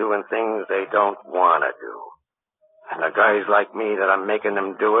like you doing things they don't want to do. And the guys like me that are making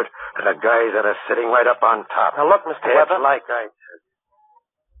them do it are the guys that are sitting right up on top. Now look, Mr. Weber. It's like I said.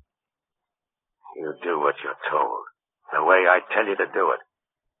 You do what you're told. The way I tell you to do it.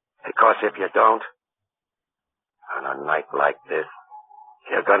 Because if you don't, on a night like this,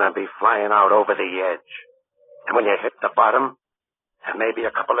 you're gonna be flying out over the edge. And when you hit the bottom, there may be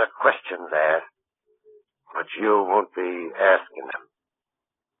a couple of questions asked. But you won't be asking them.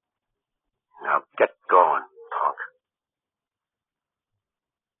 Now get going, punk.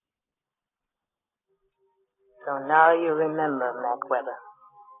 So now you remember, Mac Weber.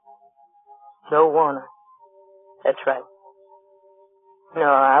 Joe Warner. That's right. No,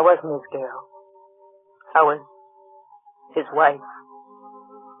 I wasn't his girl. I was his wife.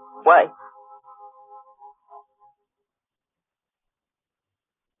 Wife.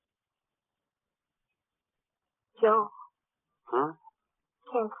 Joe.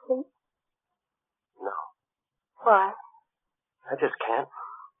 Can't sleep? No. Why? I just can't.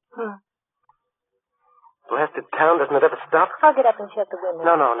 Blasted town, doesn't it ever stop? I'll get up and shut the window.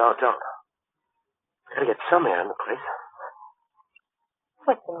 No, don't. Gotta get some air in the place.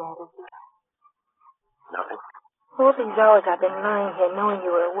 What's the matter? Nothing. All these hours I've been lying here knowing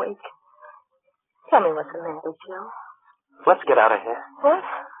you were awake. Tell me what's the matter, Joe. Let's get out of here. What?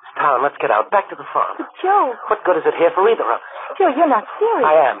 It's town. Let's get out. Back to the farm. But Joe. What good is it here for either of us? Joe, you're not serious.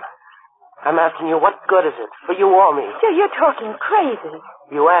 I am. I'm asking you, what good is it for you or me? Joe, you're talking crazy.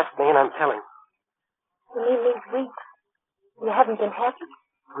 You asked me, and I'm telling. You mean these weeks you haven't been happy?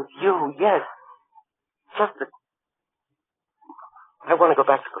 With you, yes. Just that I want to go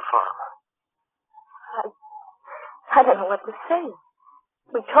back to the farm. I don't know what to say.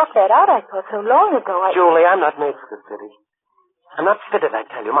 We talked that out, I thought, so long ago. Julie, I'm not made for the city. I'm not fitted, I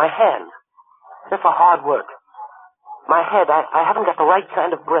tell you. My hands, they're for hard work. My head, I haven't got the right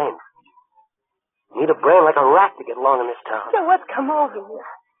kind of brain. Need a brain like a rat to get along in this town. Joe, what's come over you?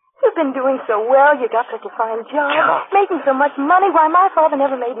 You've been doing so well. You got such a fine job. Making so much money. Why, my father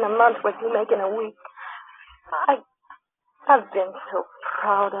never made in a month what you make in a week. I've been so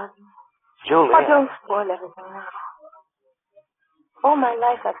proud of you. Julie. Oh, don't spoil everything now. All my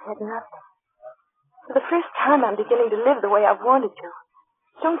life I've had nothing. For the first time I'm beginning to live the way I've wanted to.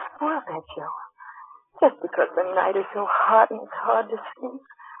 Don't spoil that, Joe. Just because the night is so hot and it's hard to sleep.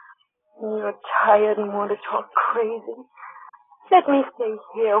 And you're tired and want to talk crazy. Let me stay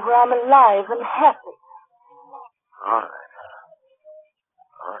here where I'm alive and happy. All right.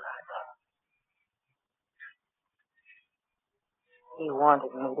 He wanted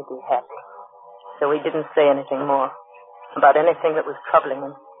me to be happy. So he didn't say anything more about anything that was troubling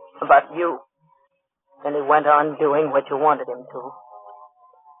him, about you. And he went on doing what you wanted him to.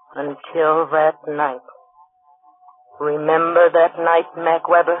 Until that night. Remember that night, Mac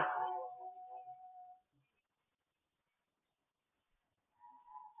Weber?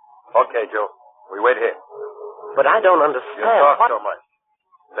 Okay, Joe. We wait here. But I don't understand. You talk so much.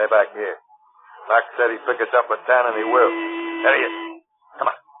 Stay back here. Mac said he'd pick us up at 10, and he will. There he is. Come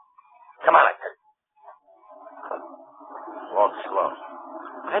on. Come on, I tell you. Walk slow.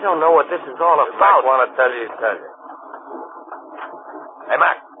 I don't know what this is all If about. Mac want to tell you, tell you. Hey,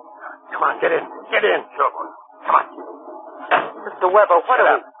 Mac. Come on, get in. Get in. Sure, boy. Come on. Mr. Weber, what Shut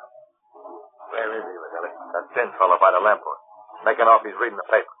are up. Where is he, McGilly? That thin fellow by the lamppost. Making off he's reading the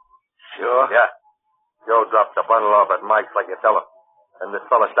paper. Sure? Yeah. Joe dropped the bundle off at Mike's like you tell him. And this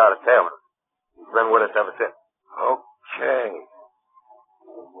fella started tailing him. He's been with us ever since. Okay.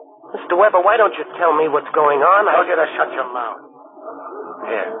 Mr. Weber, why don't you tell me what's going on? I told you to shut your mouth.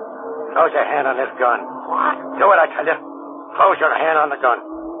 Here. Close your hand on this gun. What? Do it, I tell you. Close your hand on the gun.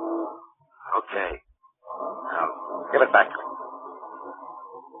 Okay. Now, give it back to me.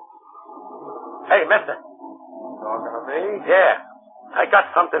 Hey, mister. Talking to me? Yeah. I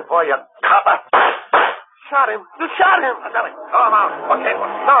got something for you, copper. Shot him. You shot him. Billy, throw him out. Okay.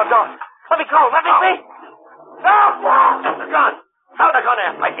 No, don't. Let me go. Let me be. No! That's the gun. Throw the gun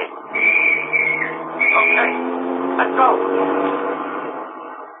there, Mikey. Okay. Let's go.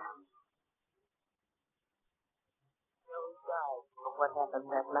 What happened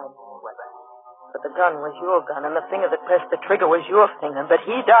that night, Weber? But the gun was your gun, and the finger that pressed the trigger was your finger. But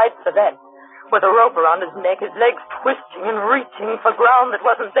he died for that. With a rope around his neck, his legs twisting and reaching for ground that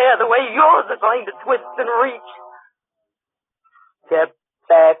wasn't there the way yours are going to twist and reach. Get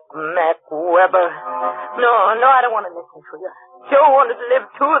back, Mac Weber. No, I don't want to listen to you. Joe wanted to live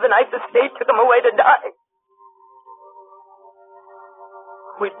too the night the state took him away to die.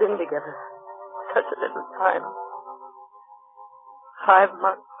 We've been together such a little time. 5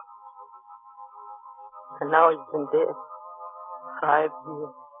 months. And now he's been dead 5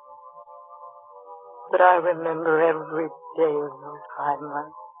 years. But I remember every day of those 5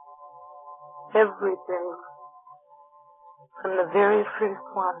 months. Every day. From the very first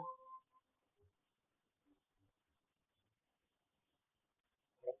one.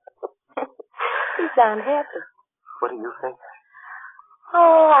 You sound happy. What do you think?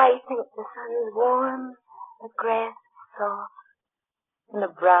 Oh, I think the sun is warm, the grass is soft, and the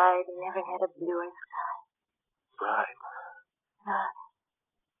bride never had a bluer sky. Bride. Ah,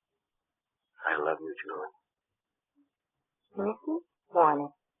 I love you, Julie. Mrs. Warner.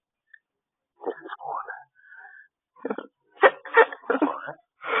 Mrs. Warner.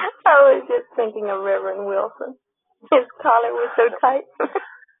 I was just thinking of Reverend Wilson. His collar was so tight.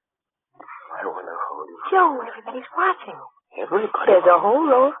 I want to hold you. Joe, everybody's watching. Everybody? There's a whole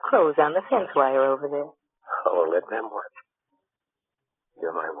row of clothes on the fence wire over there. Oh, let them watch.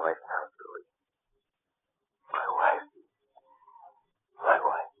 You're my wife now, Julie. My wife. My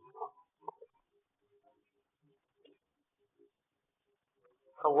wife.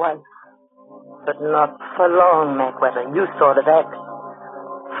 A wife. But not for long, Mac Weber. You saw to that.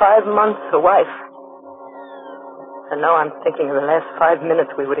 5 months a wife. And now I'm thinking of the last 5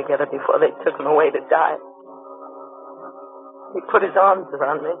 minutes we were together before they took him away to die. He put his arms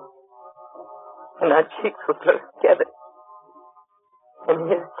around me. And our cheeks were close together.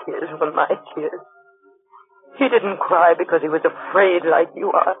 And his tears were my tears. He didn't cry because he was afraid like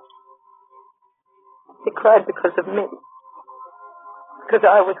you are. He cried because of me. Because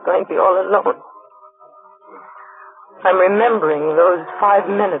I was going to be all alone. I'm remembering those 5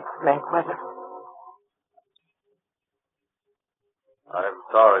 minutes, Mac Weber. I'm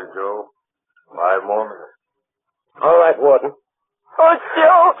sorry, Joe. 5 more minutes. All right, Warden. Oh,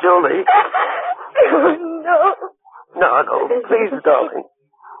 Joe! Julie. No. No, please, darling.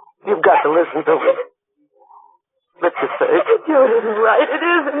 You've got to listen to me. Let's just say. Joe isn't right. It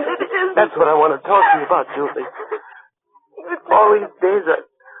isn't. It isn't. That's what I want to talk to you about, Julie. All these days,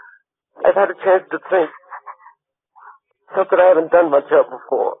 I've had a chance to think. Something I haven't done much of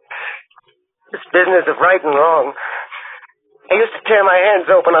before. This business of right and wrong. I used to tear my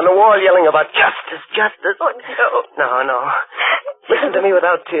hands open on the wall yelling about justice, justice. Oh, Joe. No. Listen to me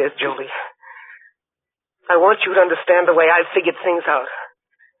without tears, Julie. I want you to understand the way I've figured things out.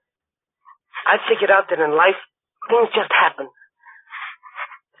 I've figured out that in life, things just happen.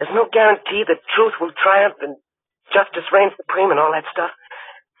 There's no guarantee that truth will triumph and justice reign supreme and all that stuff.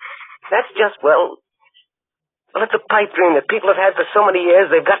 That's just, well, it's a pipe dream that people have had for so many years,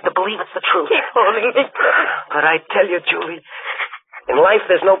 they've got to believe it's the truth. Keep holding me. But I tell you, Julie, in life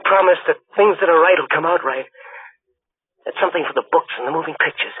there's no promise that things that are right will come out right. That's something for the books and the moving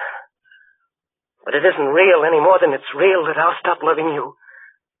pictures. But it isn't real any more than it's real that I'll stop loving you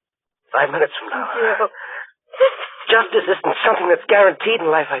 5 minutes from now. Joe. Justice isn't something that's guaranteed in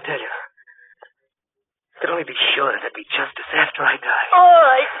life, I tell you. I can only be sure that there'd be justice after I die. Oh,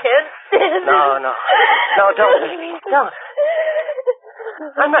 I can't stand it. No, don't.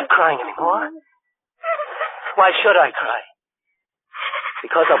 I'm not crying anymore. Why should I cry?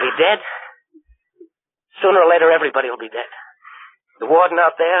 Because I'll be dead? Sooner or later, everybody will be dead. The warden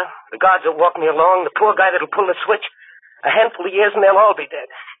out there, the guards that walk me along, the poor guy that'll pull the switch. A handful of years and they'll all be dead.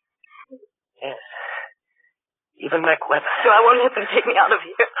 Yes. Even Mac Weber. So I won't let them take me out of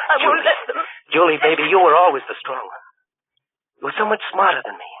here. I won't let them. Julie, baby, you were always the strong one. You were so much smarter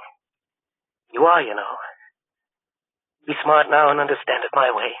than me. You are, you know. Be smart now and understand it my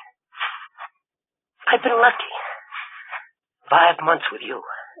way. I've been lucky. 5 months with you.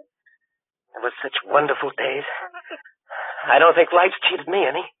 There were such wonderful days. I don't think life's cheated me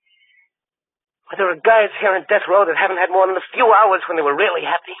any. But there are guys here in death row that haven't had more than a few hours when they were really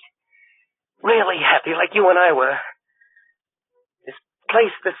happy. Really happy, like you and I were. This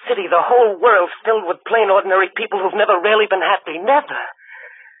place, the city, the whole world's filled with plain, ordinary people who've never really been happy. Never.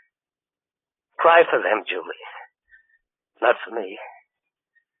 Cry for them, Julie. Not for me.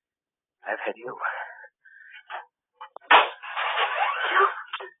 I've had you.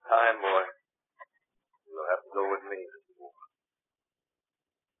 Time, boy. You'll have to go with me.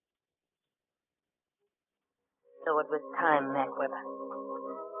 So it was time, Mac Weber.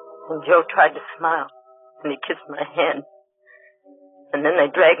 And Joe tried to smile, and he kissed my hand. And then they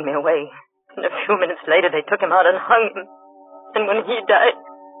dragged me away. And a few minutes later, they took him out and hung him. And when he died,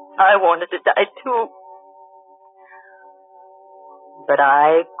 I wanted to die too. But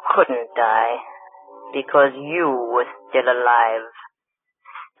I couldn't die, because you were still alive.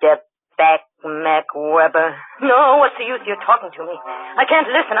 Step back, Mac Weber. No, what's the use you're talking to me? I can't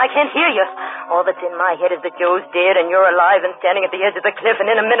listen. I can't hear you. All that's in my head is that Joe's dead and you're alive and standing at the edge of the cliff, and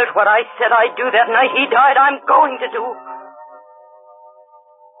in a minute what I said I'd do that night he died, I'm going to do.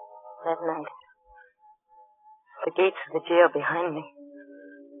 That night, the gates of the jail behind me,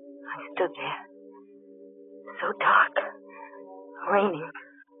 I stood there. So dark. Raining.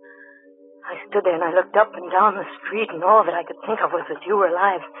 I stood there and I looked up and down the street, and all that I could think of was that you were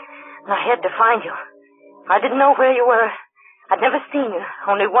alive. And I had to find you. I didn't know where you were. I'd never seen you.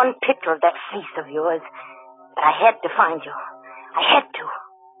 Only one picture of that face of yours. But I had to find you. I had to.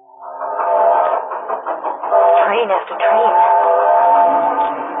 Train after train.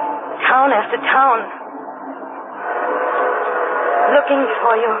 Town after town. Looking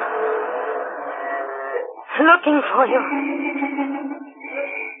for you. Looking for you.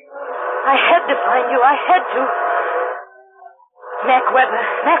 I had to find you. I had to. Mac Weber.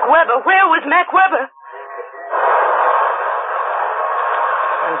 Mac Weber. Where was Mac Weber?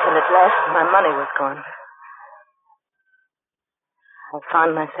 Until at last my money was gone. I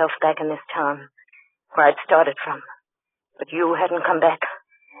found myself back in this town where I'd started from. But you hadn't come back.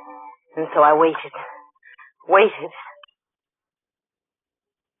 And so I waited. Waited.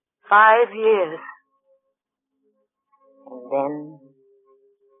 5 years. And then,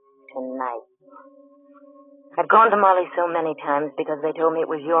 tonight. I'd gone to Molly so many times because they told me it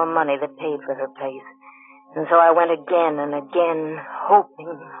was your money that paid for her place. And so I went again and again, hoping,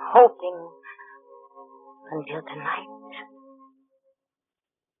 until tonight.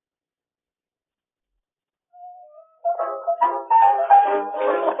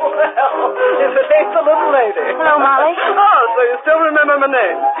 Well, if it ain't the little lady. Hello, Molly. Oh, so you still remember my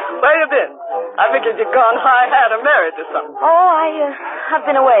name. Where you been? I figured you'd gone high-hat or married or something. Oh, I've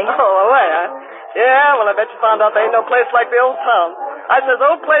been away. Oh, away, huh? Yeah, well, I bet you found out there ain't no place like the old town. I says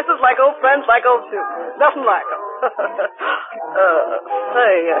old places like old friends like old shoes. Nothing like them.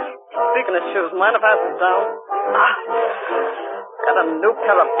 Speaking of shoes, mind if I sit down? Got a new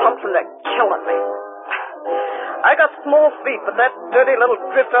pair of pumps and they're killing me. I got small feet, but that dirty little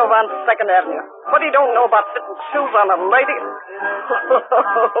drift over on 2nd Avenue. What he don't know about fitting shoes on a lady?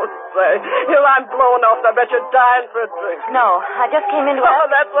 Say, here I'm blowing off. I bet you're dying for a drink. No, I just came into Oh,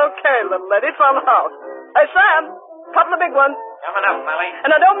 that's okay, little lady. It's on the house. Hey, Sam, couple of big ones. Coming up, Molly.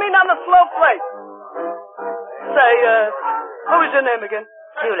 And I don't mean on the slow plate. Say, what was your name again?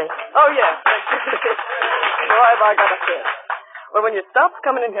 Julie. Oh, yeah. Boy, have I got a fit. Well, when you stopped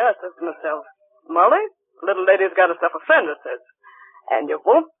coming in here, I says to myself, Molly, little lady's got herself a friend, I says. And you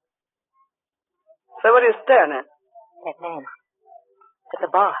won't. So what are you staring at? That man. At the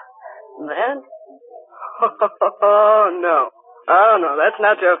bar. Man? Oh, no. Oh, no, that's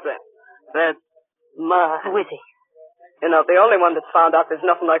not your friend. That's mine. Who is he? You know, the only one that's found out there's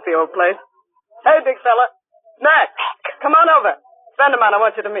nothing like the old place. Hey, big fella. Mac, come on over. Friend of mine I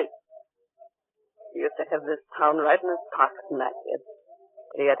want you to meet. He used to have this town right in his pocket, Mac did.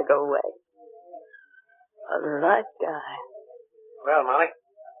 But he had to go away. A right guy. Well, Molly,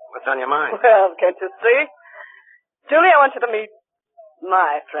 what's on your mind? Well, can't you see? Julie, I want you to meet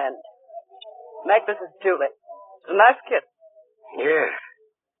my friend. Mac, this is Julie. She's a nice kid. Yeah.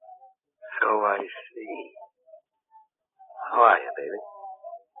 So I see. How are you, baby?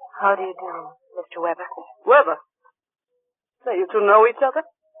 How do you do, Mr. Weber? Weber? Say, you two know each other?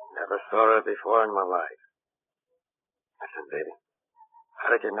 Never saw her before in my life. Listen, baby. How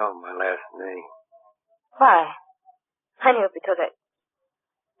did you know my last name? Why? I knew it because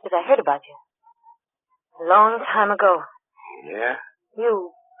I heard about you. A long time ago. Yeah?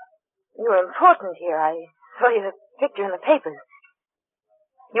 You were important here. I saw your picture in the papers.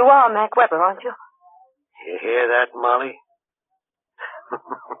 You are Mac Weber, aren't you? You hear that, Molly?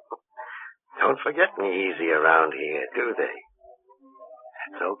 Don't forget me easy around here, do they?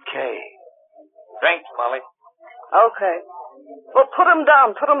 That's okay. Thanks, Molly. Okay. Well, put him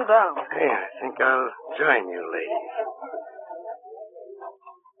down. Hey, I think I'll join you, ladies.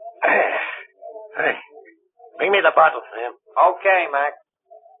 Hey, bring me the bottle, Sam. Okay, Mac.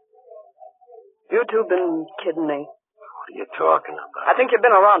 You two been kidding me. What are you talking about? I think you've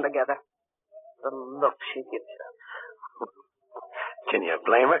been around together. The look she gives you. Can you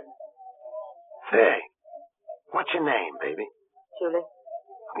blame her? Say, what's your name, baby? Julie.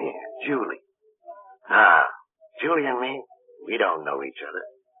 Yeah, Julie. Ah, Julie and me, we don't know each other.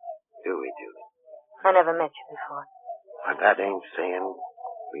 Do we, Julie? I never met you before. But that ain't saying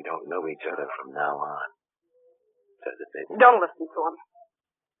we don't know each other from now on. Does it, baby? Don't listen to him.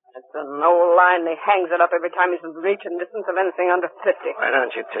 It's an old line. He hangs it up every time he's in reaching distance of anything under 50. Why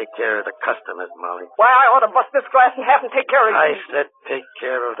don't you take care of the customers, Molly? Why, I ought to bust this glass in half and take care of I you. said take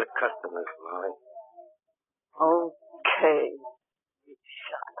care of the customers, Molly. Okay.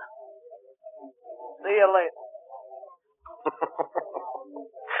 Shut. See you later.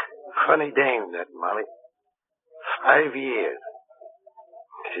 Funny dame, that Molly. 5 years.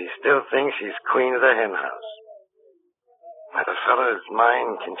 She still thinks she's queen of the hen house. But a fellow's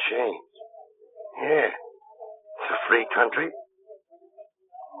mind can change. Yeah. It's a free country.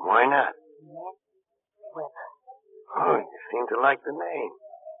 Why not? Oh, you seem to like the name.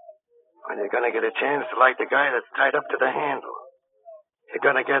 When you're going to get a chance to like the guy that's tied up to the handle. You're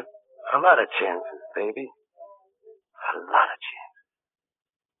going to get a lot of chances, baby. A lot of chances.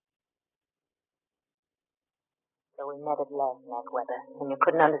 So we met at last, Mac Weber, and you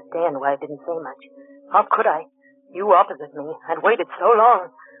couldn't understand why I didn't say much. How could I? You opposite me. I'd waited so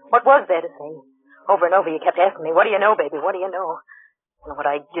long. What was there to say? Over and over you kept asking me, what do you know, baby? What do you know? And what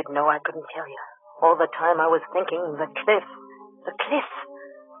I did know, I couldn't tell you. All the time I was thinking, the cliff. The cliff.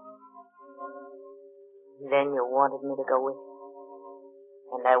 Then you wanted me to go with you.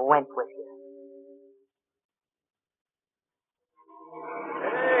 And I went with you.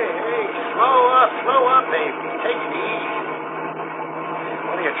 Hey, slow up, baby. Take it easy.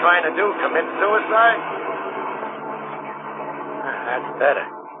 What are you trying to do, commit suicide? That's better.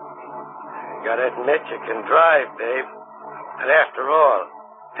 You gotta admit you can drive, babe. But after all,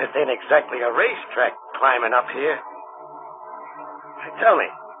 this ain't exactly a racetrack climbing up here. Hey, tell me,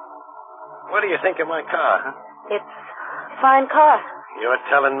 what do you think of my car, huh? It's a fine car. You're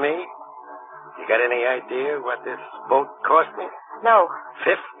telling me? You got any idea what this boat cost me? No.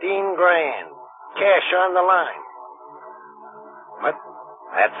 15 grand. Cash on the line. But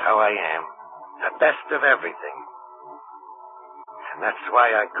that's how I am. The best of everything. And that's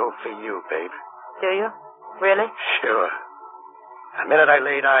why I go for you, babe. Do you? Really? Sure. The minute I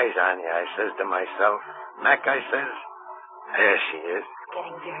laid eyes on you, I says to myself, Mac, I says, there she is. It's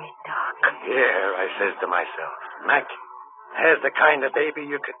getting very dark. Here, I says to myself, Mac, there's the kind of baby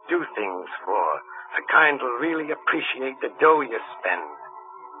you could do things for. The kind who'll really appreciate the dough you spend.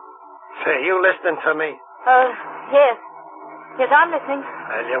 Say, you listening to me? Yes. Yes, I'm listening.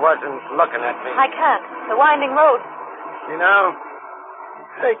 Well, you wasn't looking at me. I can't. The winding road. You know,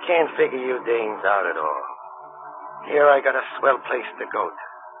 I can't figure you dames out at all. Here I got a swell place to go to.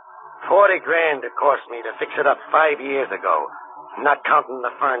 40 grand it cost me to fix it up 5 years ago, not counting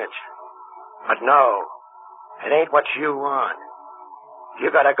the furniture. But no, it ain't what you want. You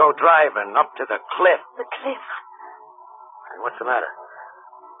gotta go driving up to the cliff. The cliff? Hey, what's the matter?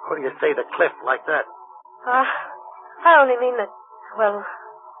 What do you say the cliff like that? I only mean that, well,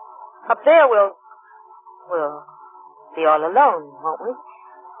 up there we'll be all alone, won't we?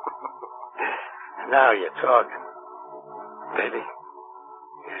 Now you're talking. Baby,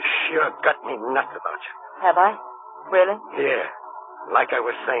 you sure got me nuts about you. Have I? Really? Yeah, like I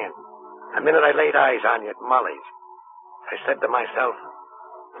was saying. The minute I laid eyes on you at Molly's, I said to myself,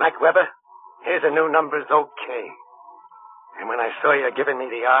 Mac Weber, here's a new number's okay. And when I saw you giving me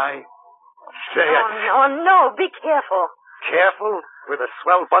the eye, say no, be careful. Careful? With a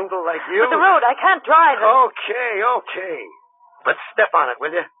swell bundle like you? But the road, I can't drive it. Okay. But step on it,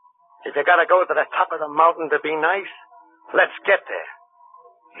 will you? If you gotta go to the top of the mountain to be nice, let's get there.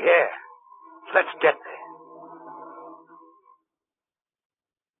 Yeah, let's get there.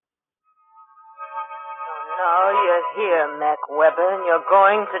 Now you're here, Mac Weber, and you're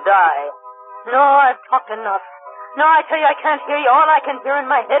going to die. No, I've talked enough. No, I tell you, I can't hear you. All I can hear in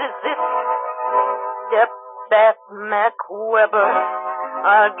my head is this. Step back, Mac Weber.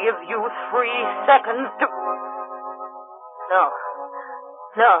 I'll give you 3 seconds to... No.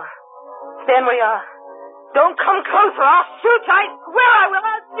 Stand where you are. Don't come closer. I'll shoot you. I swear I will.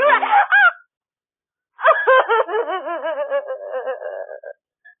 I'll shoot you.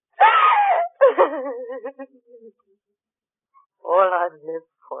 All I've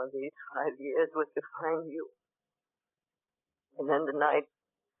lived for these 5 years was to find you. And then tonight,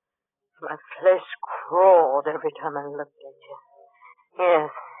 my flesh crawled every time I looked at you.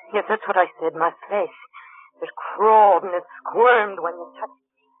 Yes, that's what I said, my flesh. It crawled and it squirmed when you touched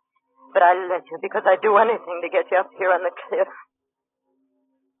me. But I let you because I'd do anything to get you up here on the cliff.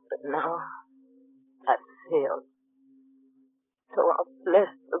 But now, I've failed. So I'll bless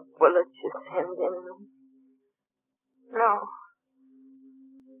the bullets you send in me. No.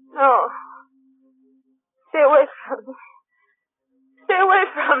 Stay away from me. Stay away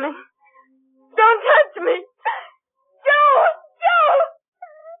from me. Don't touch me. Don't.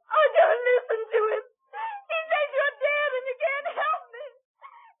 Oh, don't listen to him. He says you're dead and you can't help me.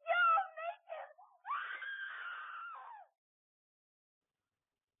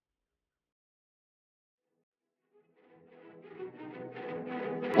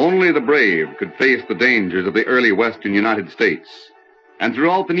 Only the brave could face the dangers of the early Western United States. And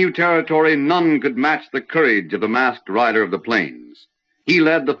throughout the new territory, none could match the courage of the masked rider of the plains. He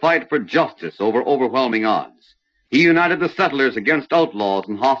led the fight for justice over overwhelming odds. He united the settlers against outlaws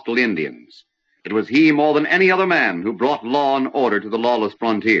and hostile Indians. It was he more than any other man who brought law and order to the lawless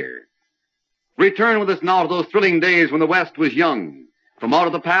frontier. Return with us now to those thrilling days when the West was young. From out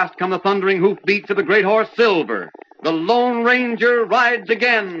of the past come the thundering hoofbeats of the great horse Silver. The Lone Ranger rides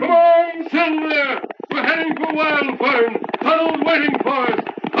again. Come on, Silver! We're heading for Wildfern. Tunnel's waiting for us.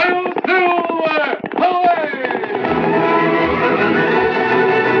 I'll Silver! Away!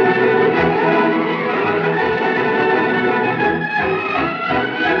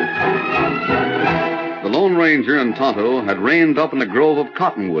 The Lone Ranger and Tonto had reined up in a grove of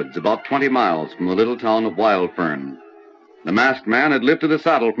cottonwoods about 20 miles from the little town of Wildfern. The masked man had lifted the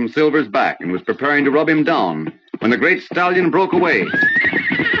saddle from Silver's back and was preparing to rub him down when the great stallion broke away.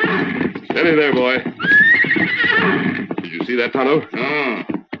 Steady there, boy. Did you see that, Tonto? Oh,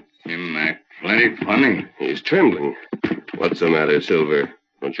 him act plenty funny. He's trembling. What's the matter, Silver?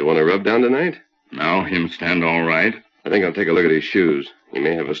 Don't you want to rub down tonight? Now him stand all right. I think I'll take a look at his shoes. He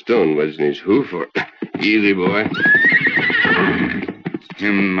may have a stone wedged in his hoof or... Easy, boy.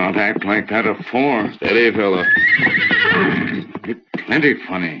 Him not act like that afore. Steady, fella. It plenty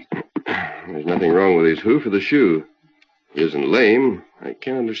funny. There's nothing wrong with his hoof or the shoe. He isn't lame. I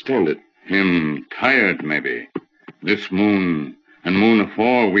can't understand it. Him tired, maybe. This moon and moon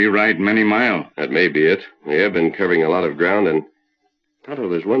afore, we ride many mile. That may be it. We have been covering a lot of ground, and... Tonto,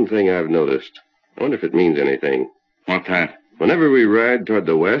 there's one thing I've noticed. I wonder if it means anything. What's that? Whenever we ride toward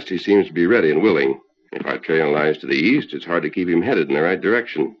the west, he seems to be ready and willing. If our trail lies to the east, it's hard to keep him headed in the right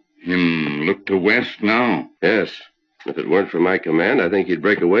direction. Him look to west now? Yes. If it weren't for my command, I think he'd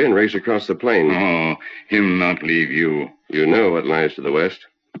break away and race across the plains. Oh, him not leave you. You know what lies to the west.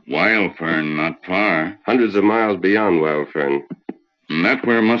 Wildfern, not far. Hundreds of miles beyond Wildfern. And that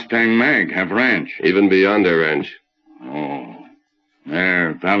where Mustang Mag have ranch. Even beyond their ranch. Oh,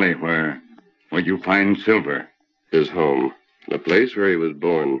 there, valley where you find Silver. His home. The place where he was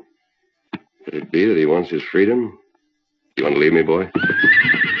born. Could it be that he wants his freedom? You want to leave me, boy?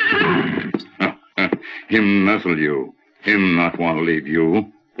 Him nuzzle you. Him not want to leave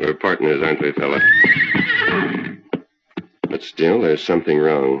you. We're partners, aren't we, fella? But still, there's something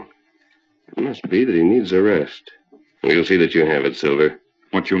wrong. It must be that he needs a rest. We'll see that you have it, Silver.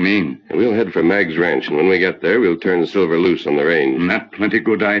 What you mean? We'll head for Mag's ranch, and when we get there, we'll turn Silver loose on the range. And that plenty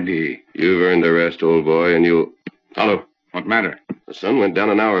good idea. You've earned a rest, old boy, and you'll... Hello. What matter? The sun went down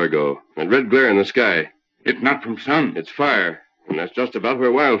an hour ago. That red glare in the sky. It's not from sun. It's fire. And that's just about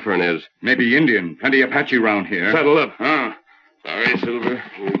where Wildfern is. Maybe Indian. Plenty Apache around here. Saddle up. Sorry, Silver.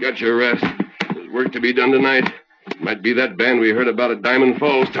 You got your rest. There's work to be done tonight. It might be that band we heard about at Diamond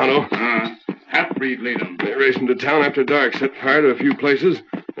Falls, Tonto. Half-breed lead 'em. They race into town after dark, set fire to a few places,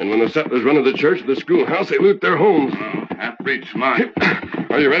 and when the settlers run to the church or the schoolhouse, they loot their homes. Half-breed smart.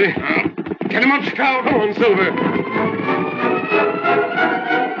 Are you ready? Get him up, Scout. Come on, Silver.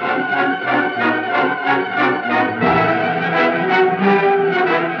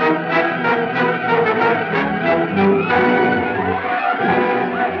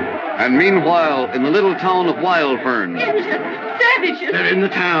 And meanwhile, in the little town of Wildfern... Savages! They're in the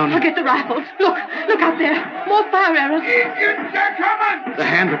town. I'll get the rifles. Look out there. More fire arrows. Indians are coming! The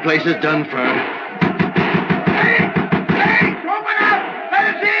hand place is done for. Hey! Open up!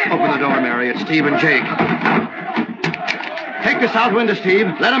 Let us in! Open the door, Mary. It's Steve and Jake. Take the south window, Steve.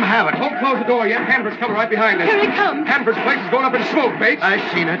 Let them have it. Don't close the door yet. Hanford's coming right behind us. Here he comes. Hanford's place is going up in smoke, Bates. I've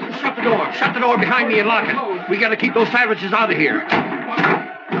seen it. Shut the door. Shut the door behind me and lock it. We got to keep those savages out of here.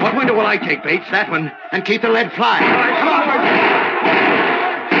 What window will I take, Bates? That one. And keep the lead flying. All right, come on.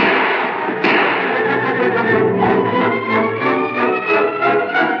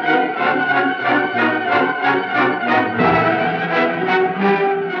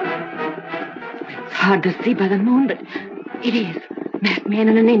 Hard to see by the moon, but it is. Masked man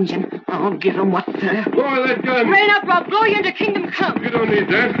and an engine. I'll give them what's there. Lower that gun. Rain up, or I'll blow you into Kingdom Come. You don't need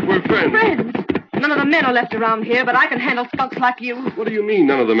that. We're friends. Friends? None of the men are left around here, but I can handle skunks like you. What do you mean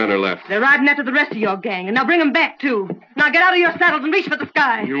none of the men are left? They're riding after the rest of your gang, and they'll bring them back, too. Now get out of your saddles and reach for the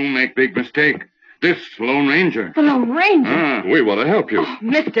sky. You make big mistake. This Lone Ranger. The Lone Ranger? We want to help you. Oh,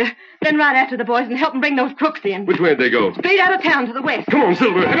 mister, then ride after the boys and help them bring those crooks in. Which way'd they go? Straight out of town to the west. Come on,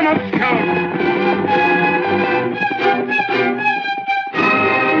 Silver. Hit 'em up, Scout.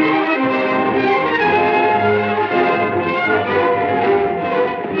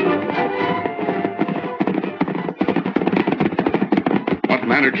 What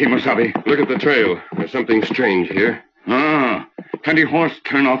matter, Kimosabe? Look at the trail. There's something strange here. Plenty horse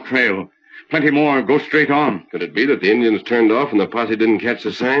turn off trail. Plenty more go straight on. Could it be that the Indians turned off and the posse didn't catch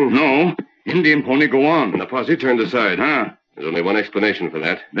the sign? No. Indian pony go on. And the posse turned aside. There's only one explanation for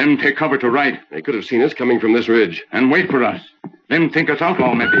that. Them take cover to right. They could have seen us coming from this ridge. And wait for us. Them think us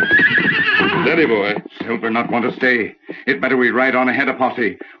outlaw, maybe. Steady, boy. Silver not want to stay. It better we ride on ahead of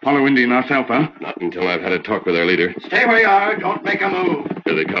posse. Follow Indian ourselves, huh? Not until I've had a talk with our leader. Stay where you are. Don't make a move.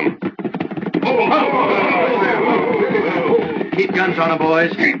 Here they come. Keep guns on them,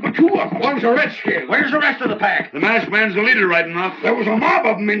 boys. Ain't but two of them. One's a redskin. Where's the rest of the pack? The masked man's the leader riding off. There was a mob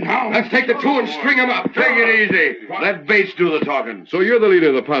of them in town. Let's take the two and string them up. Take it easy. Let Bates do the talking. So you're the leader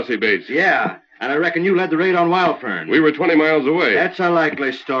of the posse, Bates? Yeah, and I reckon you led the raid on Wild Fern. We were 20 miles away. That's a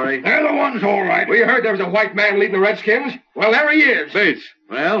likely story. They're the ones, all right. We heard there was a white man leading the Redskins. Well, there he is. Bates.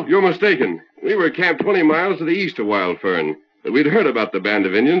 Well? You're mistaken. We were camped 20 miles to the east of Wild Fern. But we'd heard about the band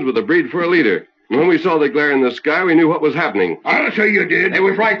of Indians with a breed for a leader. When we saw the glare in the sky, we knew what was happening. I'll say you did. They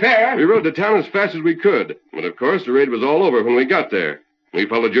was right there. We rode to town as fast as we could. But, of course, the raid was all over when we got there. We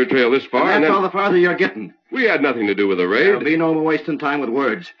followed your trail this far, and that's all the farther you're getting. We had nothing to do with the raid. There'll be no more wasting time with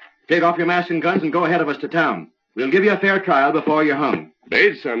words. Take off your mask and guns and go ahead of us to town. We'll give you a fair trial before you're hung.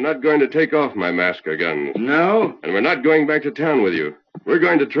 Bates, I'm not going to take off my mask or guns. No? And we're not going back to town with you. We're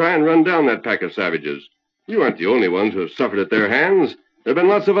going to try and run down that pack of savages. You aren't the only ones who have suffered at their hands. There have been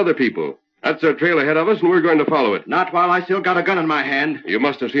lots of other people. That's their trail ahead of us, and we're going to follow it. Not while I still got a gun in my hand. You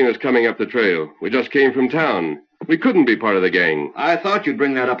must have seen us coming up the trail. We just came from town. We couldn't be part of the gang. I thought you'd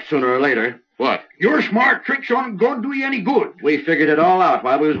bring that up sooner or later. What? Your smart tricks aren't going to do you any good. We figured it all out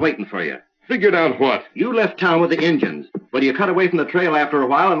while we was waiting for you. Figured out what? You left town with the Indians, but you cut away from the trail after a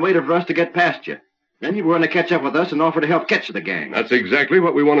while and waited for us to get past you. Then you were going to catch up with us and offer to help catch the gang. That's exactly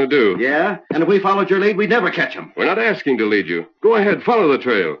what we want to do. Yeah? And if we followed your lead, we'd never catch them. We're not asking to lead you. Go ahead, follow the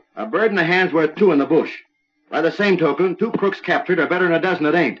trail. A bird in the hand's worth two in the bush. By the same token, 2 crooks captured are better than a dozen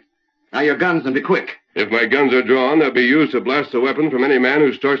that ain't. Now your guns and be quick. If my guns are drawn, they'll be used to blast the weapon from any man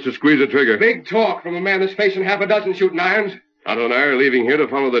who starts to squeeze a trigger. Big talk from a man that's facing half a dozen shooting irons. Tonto and I are leaving here to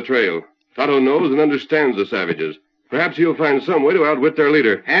follow the trail. Tonto knows and understands the savages. Perhaps he'll find some way to outwit their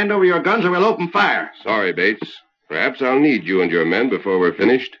leader. Hand over your guns or we'll open fire. Sorry, Bates. Perhaps I'll need you and your men before we're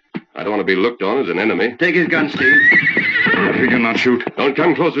finished. I don't want to be looked on as an enemy. Take his gun, Steve. Will you not shoot? Don't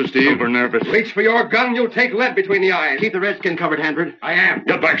come closer, Steve. We're nervous. Reach for your gun, you'll take lead between the eyes. Keep the redskin covered, Hanford. I am.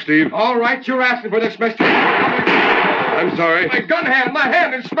 Get back, Steve. All right, you're asking for this, mister. I'm sorry. My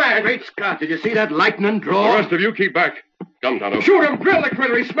hand is smashed. Great Scott, did you see that lightning draw? The rest of you keep back. Come, Tonto. Shoot him, drill the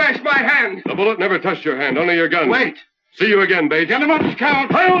critter. He smashed my hand. The bullet never touched your hand, only your gun. Wait. See you again, Bates. Get him up,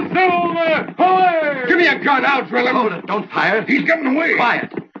 Scout. Hail Silver! Away! Give me a gun. I'll drill him. Hold it. Don't fire. He's getting away.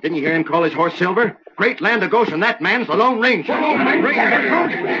 Quiet. Didn't you hear him call his horse Silver? Great land of Goshen. That man's the Lone Ranger.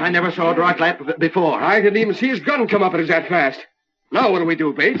 I never saw a draw like that before. I didn't even see his gun come up. It was that fast. Now what do we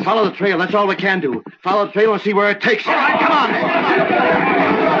do, Bates? Follow the trail. That's all we can do. Follow the trail and see where it takes us. All right, come on.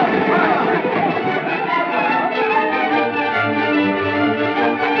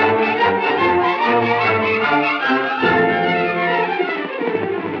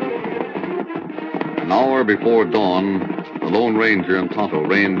 An hour before dawn, the Lone Ranger and Tonto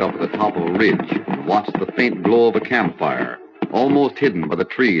reined up at the top of a ridge and watched the faint glow of a campfire, almost hidden by the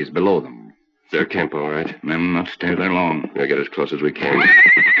trees below them. It's their camp, all right. Them not stay there long. We'll get as close as we can.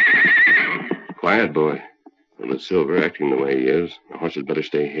 Quiet, boy. And with Silver acting the way he is, the horse had better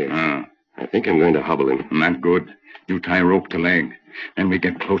stay here. I think I'm going to hobble him. Not good. You tie rope to leg. Then we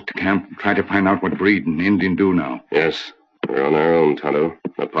get close to camp and try to find out what breed an Indian do now. Yes, we're on our own, Tonto.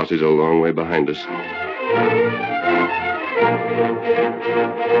 The posse's a long way behind us.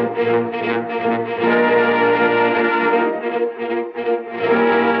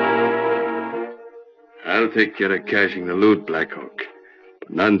 I'll take care of caching the loot, Blackhawk.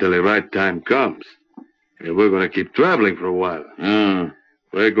 But not until the right time comes. And we're going to keep traveling for a while.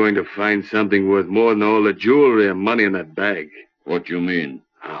 We're going to find something worth more than all the jewelry and money in that bag. What you mean?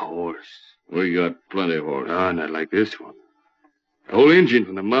 A horse. We got plenty of horses. Oh, not like this one. The whole Indian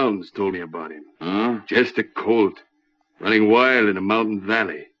from the mountains told me about him. Huh? Just a colt, running wild in a mountain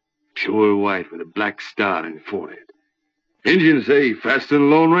valley. Pure white with a black star in the forehead. Indians say faster than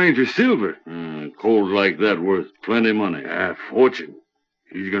Lone Ranger silver. Colt like that worth plenty money. Fortune.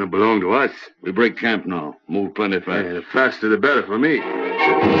 He's going to belong to us. We break camp now. Move plenty fast. The faster the better for me.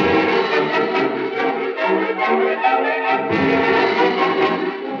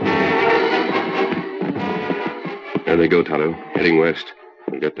 There they go, Tonto, heading west.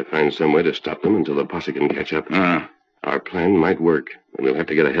 We've got to find some way to stop them until the posse can catch up. Our plan might work, but we'll have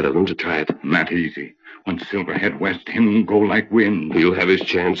to get ahead of them to try it. Not easy. When Silver head west, him go like wind. He'll have his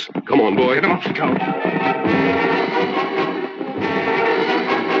chance. Come on, boy. Get off, Scout.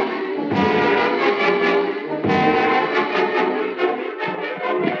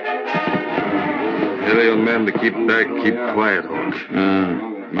 Tell the young man to keep back, keep quiet, Hawk.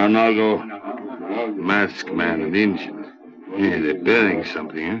 Manago. Masked man and Indian. Yeah, they're bearing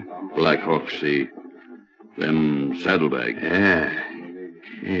something, huh? Black Hawk, see. Them saddlebags.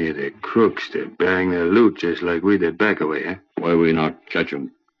 Yeah, they're crooks. They're bearing their loot just like we did back away, huh? Why we not catch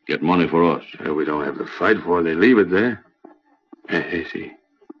 'em? Get money for us. We don't have to fight for it. They leave it there. Hey, see.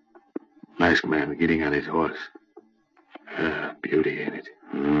 Masked man getting on his horse. Beauty, ain't it?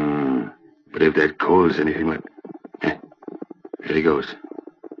 But if that Cole's anything like... There he goes.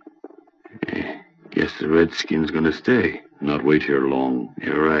 Guess the Redskin's gonna stay. Not wait here long.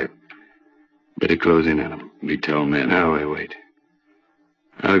 You're right. Better close in on him. Me tell men. Now, wait.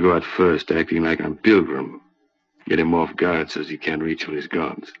 I'll go out first, acting like I'm Pilgrim. Get him off guard so he can't reach for his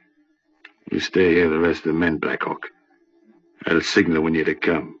guns. You stay here, the rest of the men, Blackhawk. I'll signal when you're to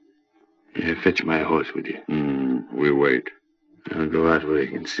come. Fetch my horse with you. We wait. I'll go out where you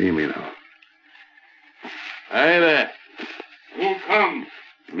can see me now. Hi there. Who come?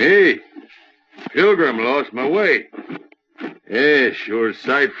 Me. Pilgrim lost my way. Yeah, sure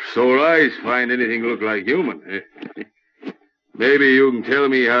sight sore eyes find anything look like human. Maybe you can tell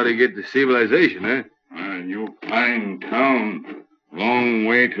me how to get to civilization, huh? You find town. Long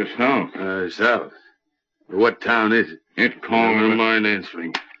way to south. South. What town is it? It called... Never mind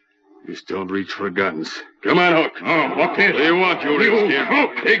answering. Just don't reach for guns. Come on, Hawk. Oh, what is? What do you want, you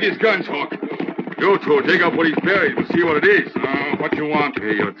redskin? Take his guns, Hawk. You two, take up what he's buried. We'll see what it is. What you want?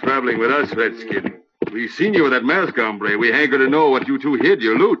 Hey, you're traveling with us, Redskin. We seen you with that mask, hombre. We hanker to know what you two hid,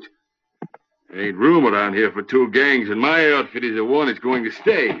 your loot. There ain't room around here for two gangs, and my outfit is the one that's going to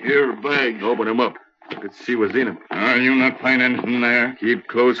stay. Here, bags. Open them up. Let's see what's in them. You not find anything there? Keep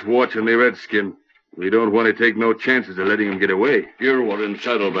close watch on the Redskin. We don't want to take no chances of letting him get away. Here, what in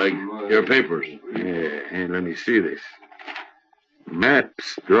saddlebag? Your papers. Yeah, hey, let me see this.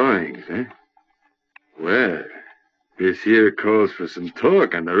 Maps, drawings, eh? Well, this here calls for some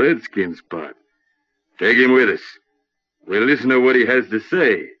talk on the Redskin's part. Take him with us. We'll listen to what he has to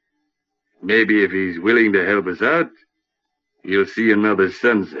say. Maybe if he's willing to help us out, you'll see another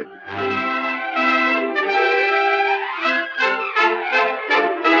sunset.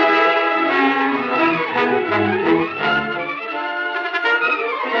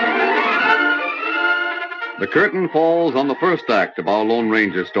 The curtain falls on the first act of our Lone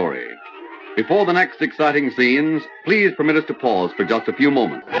Ranger story. Before the next exciting scenes, please permit us to pause for just a few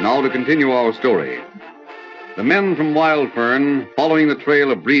moments, now to continue our story. The men from Wild Fern, following the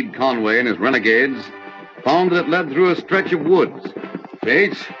trail of Breed Conway and his renegades, found that it led through a stretch of woods.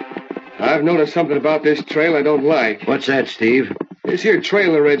 Bates, I've noticed something about this trail I don't like. What's that, Steve? This here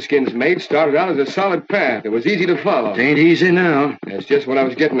trail the Redskins made started out as a solid path. It was easy to follow. It ain't easy now. That's just what I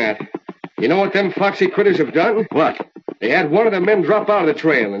was getting at. You know what them foxy critters have done? What? They had one of the men drop out of the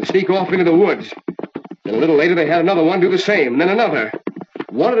trail and sneak off into the woods. Then a little later, they had another one do the same, and then another.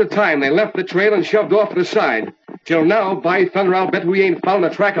 One at a time, they left the trail and shoved off to the side. Till now, by thunder, I'll bet we ain't found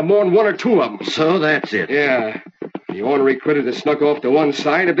a track of more than one or two of them. So that's it. Yeah. The ornery critters that snuck off to one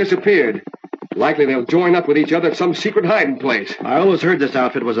side have disappeared. Likely they'll join up with each other at some secret hiding place. I always heard this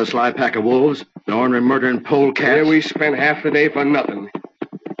outfit was a sly pack of wolves. The ornery murdering polecats. Here we spent half the day for nothing.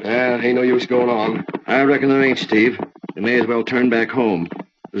 Ain't no use going on. I reckon there ain't, Steve. We may as well turn back home.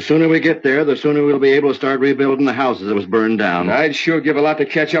 The sooner we get there, the sooner we'll be able to start rebuilding the houses that was burned down. I'd sure give a lot to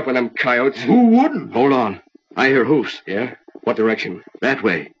catch up with them coyotes. Who wouldn't? Hold on. I hear hoofs. Yeah? What direction? That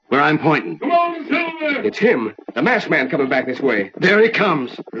way, where I'm pointing. Come on, Silver! It's him, the masked man coming back this way. There he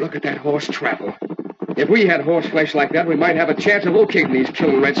comes. Look at that horse travel. If we had horse flesh like that, we might have a chance of locating these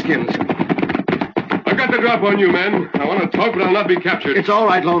killing redskins. I've got the drop on you, men. I want to talk, but I'll not be captured. It's all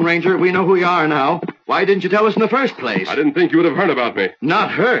right, Lone Ranger. We know who you are now. Why didn't you tell us in the first place? I didn't think you would have heard about me.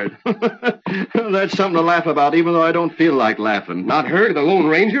 Not heard? That's something to laugh about, even though I don't feel like laughing. Not heard of the Lone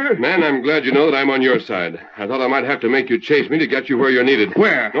Ranger? Man, I'm glad you know that I'm on your side. I thought I might have to make you chase me to get you where you're needed.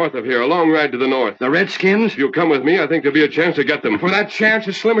 Where? North of here, a long ride to the north. The Redskins? If you come with me, I think there'll be a chance to get them. For that chance,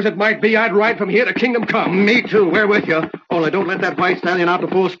 as slim as it might be, I'd ride from here to Kingdom Come. Me too. We're with you. Only don't let that white stallion out to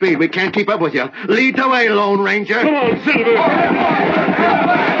full speed. We can't keep up with you. Lead the way, Lone Ranger. Come on, Silver!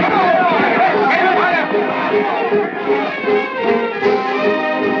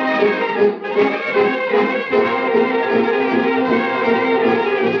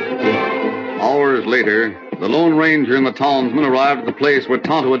 Hours later, the Lone Ranger and the townsmen arrived at the place where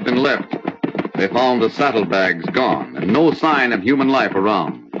Tonto had been left. They found the saddlebags gone and no sign of human life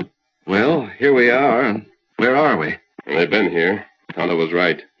around. Well, here we are. Where are we? They've been here. Tonto was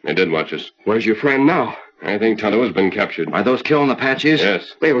right. They did watch us. Where's your friend now? I think Tonto has been captured. Are those killing Apaches?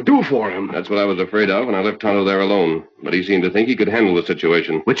 Yes. They'll do for him. That's what I was afraid of, and I left Tonto there alone. But he seemed to think he could handle the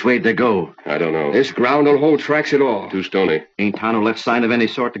situation. Which way'd they go? I don't know. This ground don't hold tracks at all. Too stony. Ain't Tonto left sign of any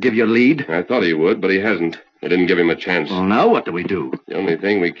sort to give you a lead? I thought he would, but he hasn't. They didn't give him a chance. Well, now what do we do? The only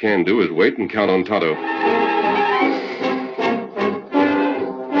thing we can do is wait and count on Tonto.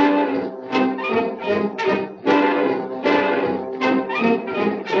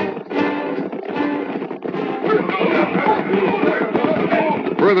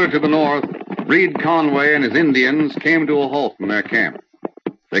 Further to the north, Reed Conway and his Indians came to a halt in their camp.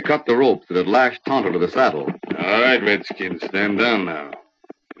 They cut the ropes that had lashed Tonto to the saddle. All right, Redskins, stand down now.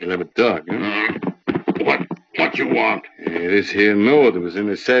 We'll have a talk, huh? What you want? This here note that was in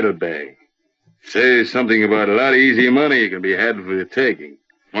the saddlebag. Says something about a lot of easy money can be had for the taking.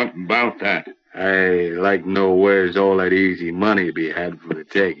 What about that? I like to know where's all that easy money be had for the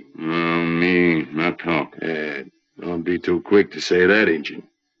taking. Me, not talk. Don't be too quick to say that, Injun.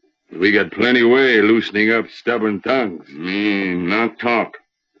 We got plenty way loosening up stubborn tongues. Me, not talk.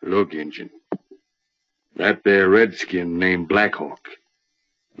 Look, Injun. That there redskin named Blackhawk.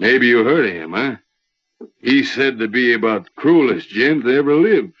 Maybe you heard of him, huh? He's said to be about the cruelest gent that ever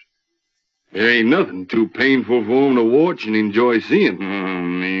lived. There ain't nothing too painful for him to watch and enjoy seeing.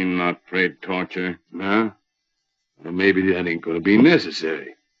 Me not afraid torture. Huh? Well, maybe that ain't gonna be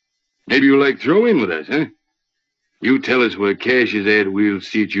necessary. Maybe you'll like throw in with us, huh? You tell us where cash is at, we'll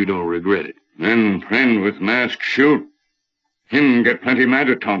see that you don't regret it. Then friend with mask shoot. Him get plenty mad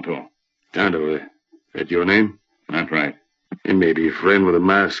at Tonto. Tonto, that your name? That's right. And maybe a friend with a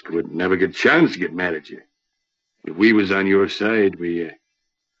mask would never get a chance to get mad at you. If we was on your side, we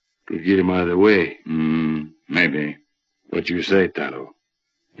could get him out of the way. Maybe. What you say, Tonto?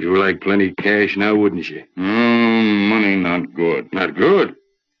 You like plenty cash now, wouldn't you? Money not good. Not good?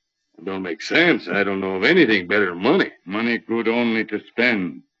 It don't make sense. I don't know of anything better than money. Money good only to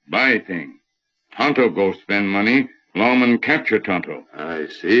spend. Buy thing. Tonto go spend money. Lawman capture Tonto. I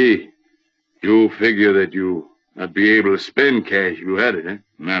see. You figure that you not be able to spend cash if you had it, huh?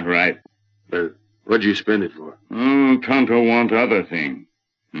 Not right. But what'd you spend it for? Tonto want other thing.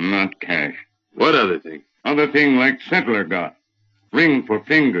 Not cash. What other thing? Other thing like settler got. Ring for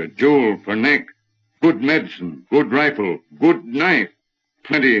finger, jewel for neck. Good medicine, good rifle, good knife.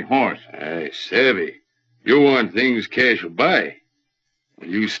 Plenty horse. Aye, savvy. You want things cash will buy. Well,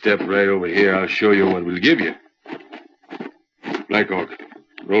 you step right over here. I'll show you what we'll give you. Blackhawk,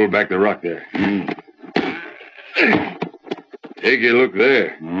 roll back the rock there. Take a look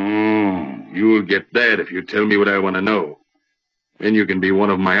there. You'll get that if you tell me what I want to know. Then you can be one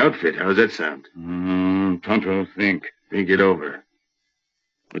of my outfit. How's that sound? Tonto think. Think it over.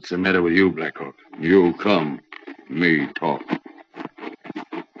 What's the matter with you, Blackhawk? You come. Me talk.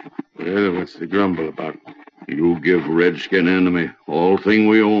 Well, what's the grumble about? You give Redskin enemy all thing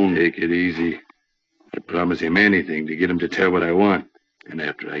we own. Take it easy. I promise him anything to get him to tell what I want. And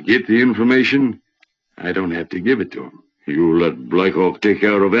after I get the information, I don't have to give it to him. You let Blackhawk take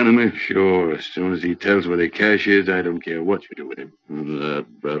care of enemy? Sure. As soon as he tells where the cash is, I don't care what you do with him. That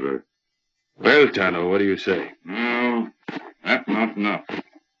better. Well, Tonto, what do you say? No, that not enough.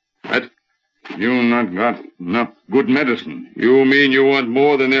 What? You not got enough good medicine. You mean you want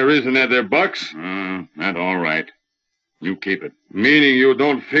more than there is in that there box? That all right. You keep it. Meaning you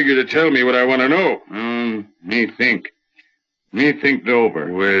don't figure to tell me what I want to know? Me think. Me think it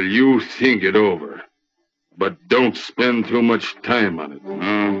over. Well, you think it over. But don't spend too much time on it.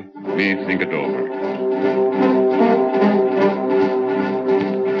 Me think it over.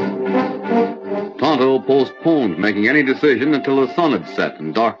 Tonto postponed making any decision until the sun had set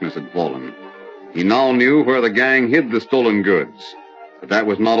and darkness had fallen. He now knew where the gang hid the stolen goods, but that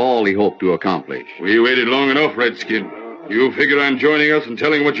was not all he hoped to accomplish. We waited long enough, Redskin. You figure on joining us and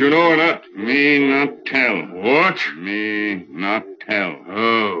telling what you know or not? Me not tell. What? Me not tell.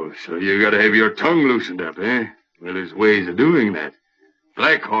 Oh, so you gotta have your tongue loosened up, eh? Well, there's ways of doing that.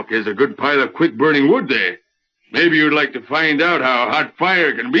 Black Hawk has a good pile of quick-burning wood there. Maybe you'd like to find out how hot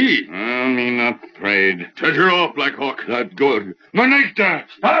fire can be. Me not afraid. Touch her off, Black Hawk. Not good. Manecta!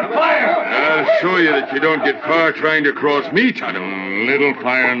 Start fire! I'll show you that you don't get far trying to cross me, Tonto. Little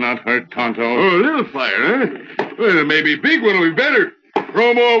fire not hurt, Tonto. Oh, little fire, huh? Well, maybe big one will be better.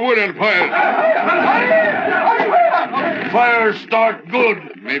 Throw more wood on fire. Fire start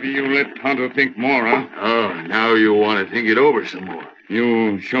good. Maybe you let Tonto think more, huh? Oh, now you want to think it over some more.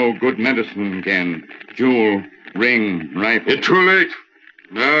 You show good medicine again. Jewel, ring, rifle. It's too late.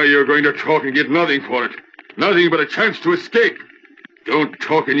 Now you're going to talk and get nothing for it. Nothing but a chance to escape. Don't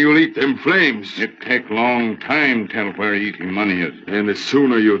talk and you'll eat them flames. It take long time tell where eating money is. And the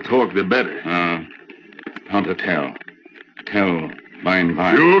sooner you talk, the better. Tonto tell. Tell by and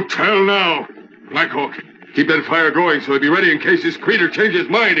by. You tell now. Blackhawk, keep that fire going so he'll be ready in case this creature changes his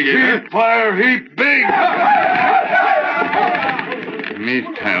mind again. Keep fire heap big. Me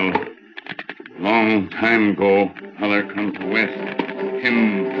tell. Long time ago, feller come to west.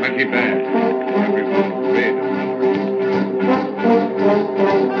 Him plenty bad. Everyone afraid of him.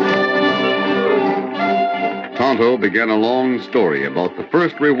 Tonto began a long story about the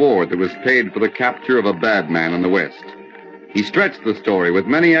first reward that was paid for the capture of a bad man in the West. He stretched the story with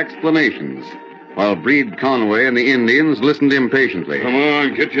many explanations, while Breed Conway and the Indians listened impatiently. Come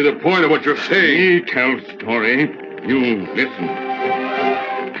on, get to the point of what you're saying. Me tell story. You listen.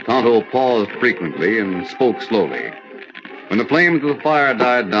 Tonto paused frequently and spoke slowly. When the flames of the fire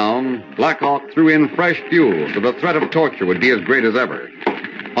died down, Black Hawk threw in fresh fuel so the threat of torture would be as great as ever.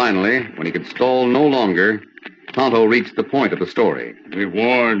 Finally, when he could stall no longer, Tonto reached the point of the story.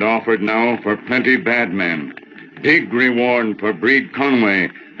 Reward offered now for plenty bad men. Big reward for Breed Conway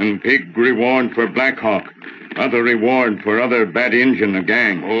and big reward for Black Hawk. Other reward for other bad Injun a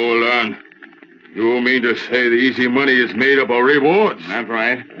gang. Hold on. You mean to say the easy money is made up of rewards? That's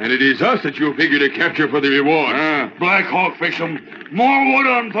right. And it is us that you figure to capture for the reward. Black Hawk fix 'em. More wood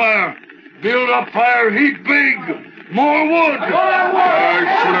on fire. Build up fire heap big. More wood. I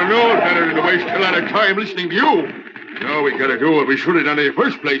should have known better than to waste a lot of time listening to you. Now we gotta do what we should have done in the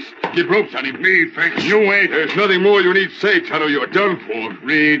first place. Get ropes on him. Me fix. You wait. There's nothing more you need say, Tonto. You're done for.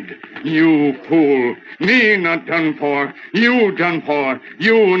 Reed, you fool. Me not done for. You done for.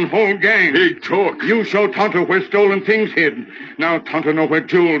 You and whole gang. Big talk. You show Tonto where stolen things hid. Now Tonto know where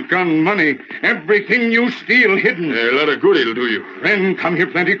jewels, gun, money, everything you steal hidden. A lot of good it'll do you. Friend, come here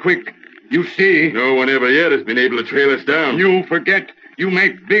plenty quick. You see. No one ever yet has been able to trail us down. You forget. You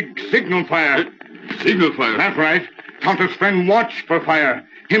make big signal fire. Signal fire? That's right. Tonto's friend watch for fire.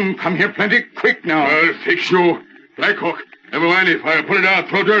 Him come here plenty quick now. I'll fix you. Black Hawk, never mind the fire. Put it out.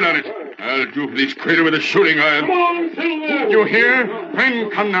 Throw dirt on it. I'll do for this crater with a shooting iron. Come on, Silver. You hear?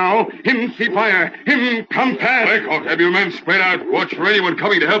 Friend come now. Him see fire. Him come fast. Black Hawk, have your men spread out. Watch for anyone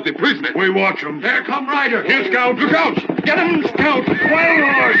coming to help the prisoner. We watch them. There come Ryder. Here, Scout. Look out. Get him, Scout. Wild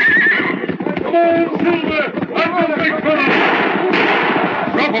horse. Come on, Silver. That's a big fellow.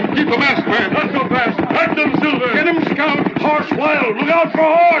 Drop him. Keep the mask, man. Not so fast. Hurt them, Silver. Get him, Scout. Horse wild. Look out for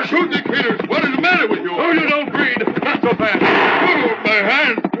horse. Shoot the critters. What is the matter with you? Oh, you don't breed. Not so fast. Oh, my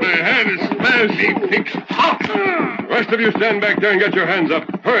hand. My hand is smashed. Me thinks hot. Rest of you stand back there and get your hands up.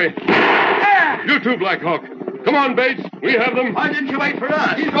 Hurry. You too, Black Hawk. Come on, Bates. We have them. Why didn't you wait for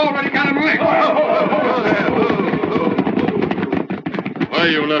us? He's already got him licked. Why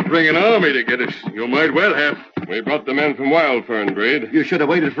you not bring an army to get us? You might well have. We brought the men from Wild Fern, Breed. You should have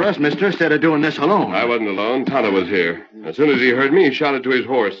waited for us, mister, instead of doing this alone. I wasn't alone. Tonto was here. As soon as he heard me, he shouted to his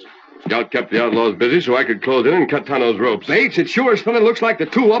horse. Scout kept the outlaws busy so I could close in and cut Tonto's ropes. Bates, it sure as fun it looks like the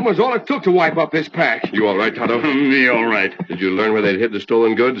two of them was all it took to wipe up this pack. You all right, Tonto? Me all right. Did you learn where they'd hid the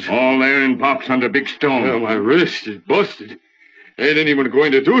stolen goods? All there in Pop's under big stone. Oh, my wrist is busted. Ain't anyone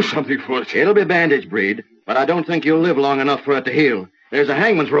going to do something for it. It'll be bandaged, Breed, but I don't think you'll live long enough for it to heal. There's a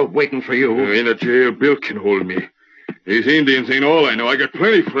hangman's rope waiting for you. Ain't a jail built can hold me. These Indians ain't all I know. I got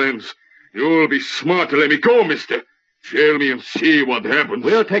plenty friends. You'll be smart to let me go, mister. Jail me and see what happens.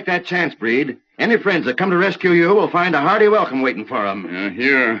 We'll take that chance, Breed. Any friends that come to rescue you will find a hearty welcome waiting for them.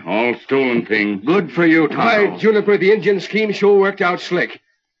 Here, all stolen things. Good for you, By Tonto. Juniper, the Indian scheme sure worked out slick.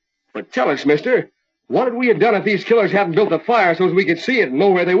 But tell us, mister, what would we have done if these killers hadn't built a fire so as we could see it and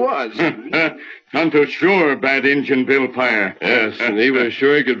know where they was? Tonto sure bad Injun built fire. Yes, and he was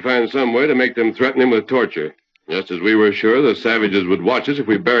sure he could find some way to make them threaten him with torture. Just as we were sure the savages would watch us if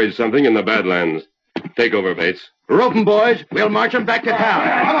we buried something in the Badlands. Take over, Bates. Rope 'em, boys. We'll march 'em back to town.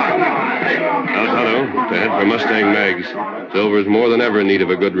 Now, Tonto, to head for Mustang Meg's. Silver's more than ever in need of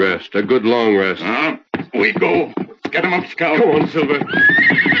a good rest, a good long rest. We go. Get him up, Scout. Go on, Silver.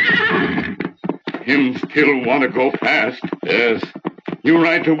 Him still want to go fast. Yes. You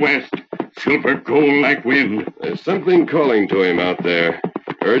ride to west. Silver go like wind. There's something calling to him out there,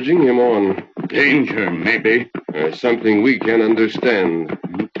 urging him on. Danger, maybe. There's something we can understand.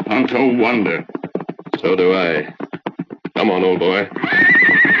 Tonto wonder. So do I. Come on, old boy.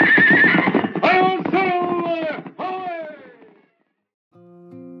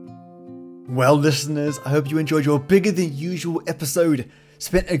 Well, listeners, I hope you enjoyed your bigger than usual episode.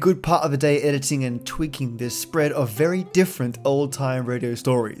 Spent a good part of the day editing and tweaking this spread of very different old-time radio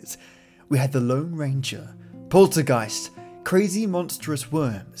stories. We had the Lone Ranger, Poltergeist, crazy monstrous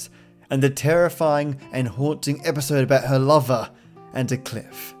worms, and the terrifying and haunting episode about her lover and a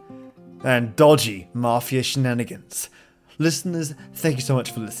cliff. And dodgy mafia shenanigans. Listeners, thank you so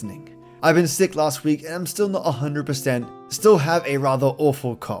much for listening. I've been sick last week and I'm still not 100%, still have a rather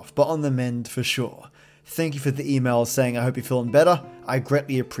awful cough, but on the mend for sure. Thank you for the email saying I hope you're feeling better, I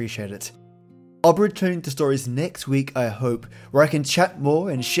greatly appreciate it. I'll be returning to stories next week, I hope, where I can chat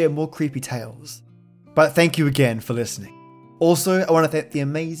more and share more creepy tales. But thank you again for listening. Also, I want to thank the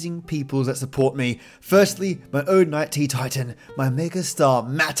amazing people that support me. Firstly, my own Night Tea Titan, my mega star,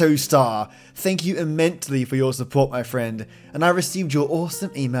 Matto Star. Thank you immensely for your support, my friend. And I received your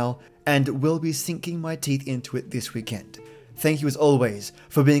awesome email and will be sinking my teeth into it this weekend. Thank you as always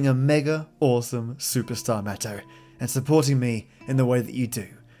for being a mega awesome superstar, Matto, and supporting me in the way that you do.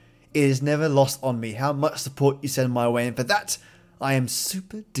 It is never lost on me how much support you send my way, and for that, I am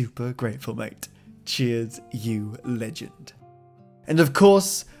super duper grateful, mate. Cheers, you legend. And of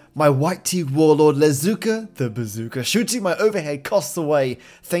course, my white tea warlord Lezuka the Bazooka, shooting my overhead costs away.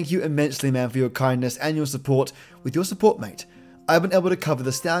 Thank you immensely, man, for your kindness and your support. With your support, mate, I've been able to cover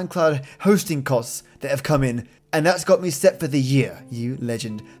the SoundCloud hosting costs that have come in, and that's got me set for the year, you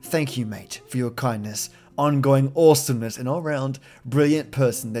legend. Thank you, mate, for your kindness, ongoing awesomeness, and all-round brilliant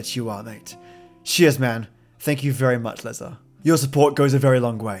person that you are, mate. Cheers, man. Thank you very much, Leza. Your support goes a very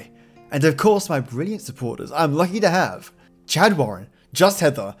long way. And of course, my brilliant supporters I'm lucky to have. Chad Warren, Just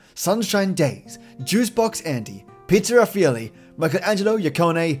Heather, Sunshine Days, Juicebox Andy, Peter Raffaelli, Michelangelo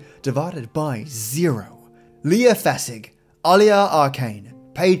Yacone, divided by 0, Leah Fassig, Alia Arcane,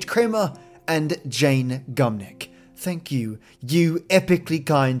 Paige Kramer, and Jane Gumnick. Thank you, you epically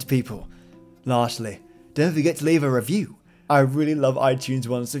kind people. Lastly, don't forget to leave a review. I really love iTunes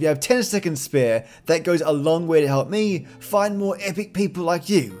ones, so if you have 10 seconds spare, that goes a long way to help me find more epic people like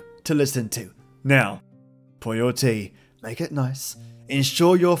you to listen to. Now, pour your tea. Make it nice.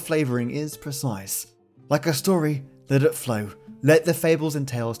 Ensure your flavouring is precise. Like a story, let it flow. Let the fables and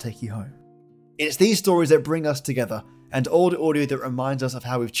tales take you home. It's these stories that bring us together, and old audio that reminds us of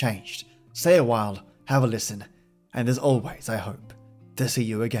how we've changed. Stay a while, have a listen, and as always, I hope to see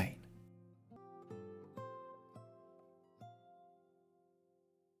you again.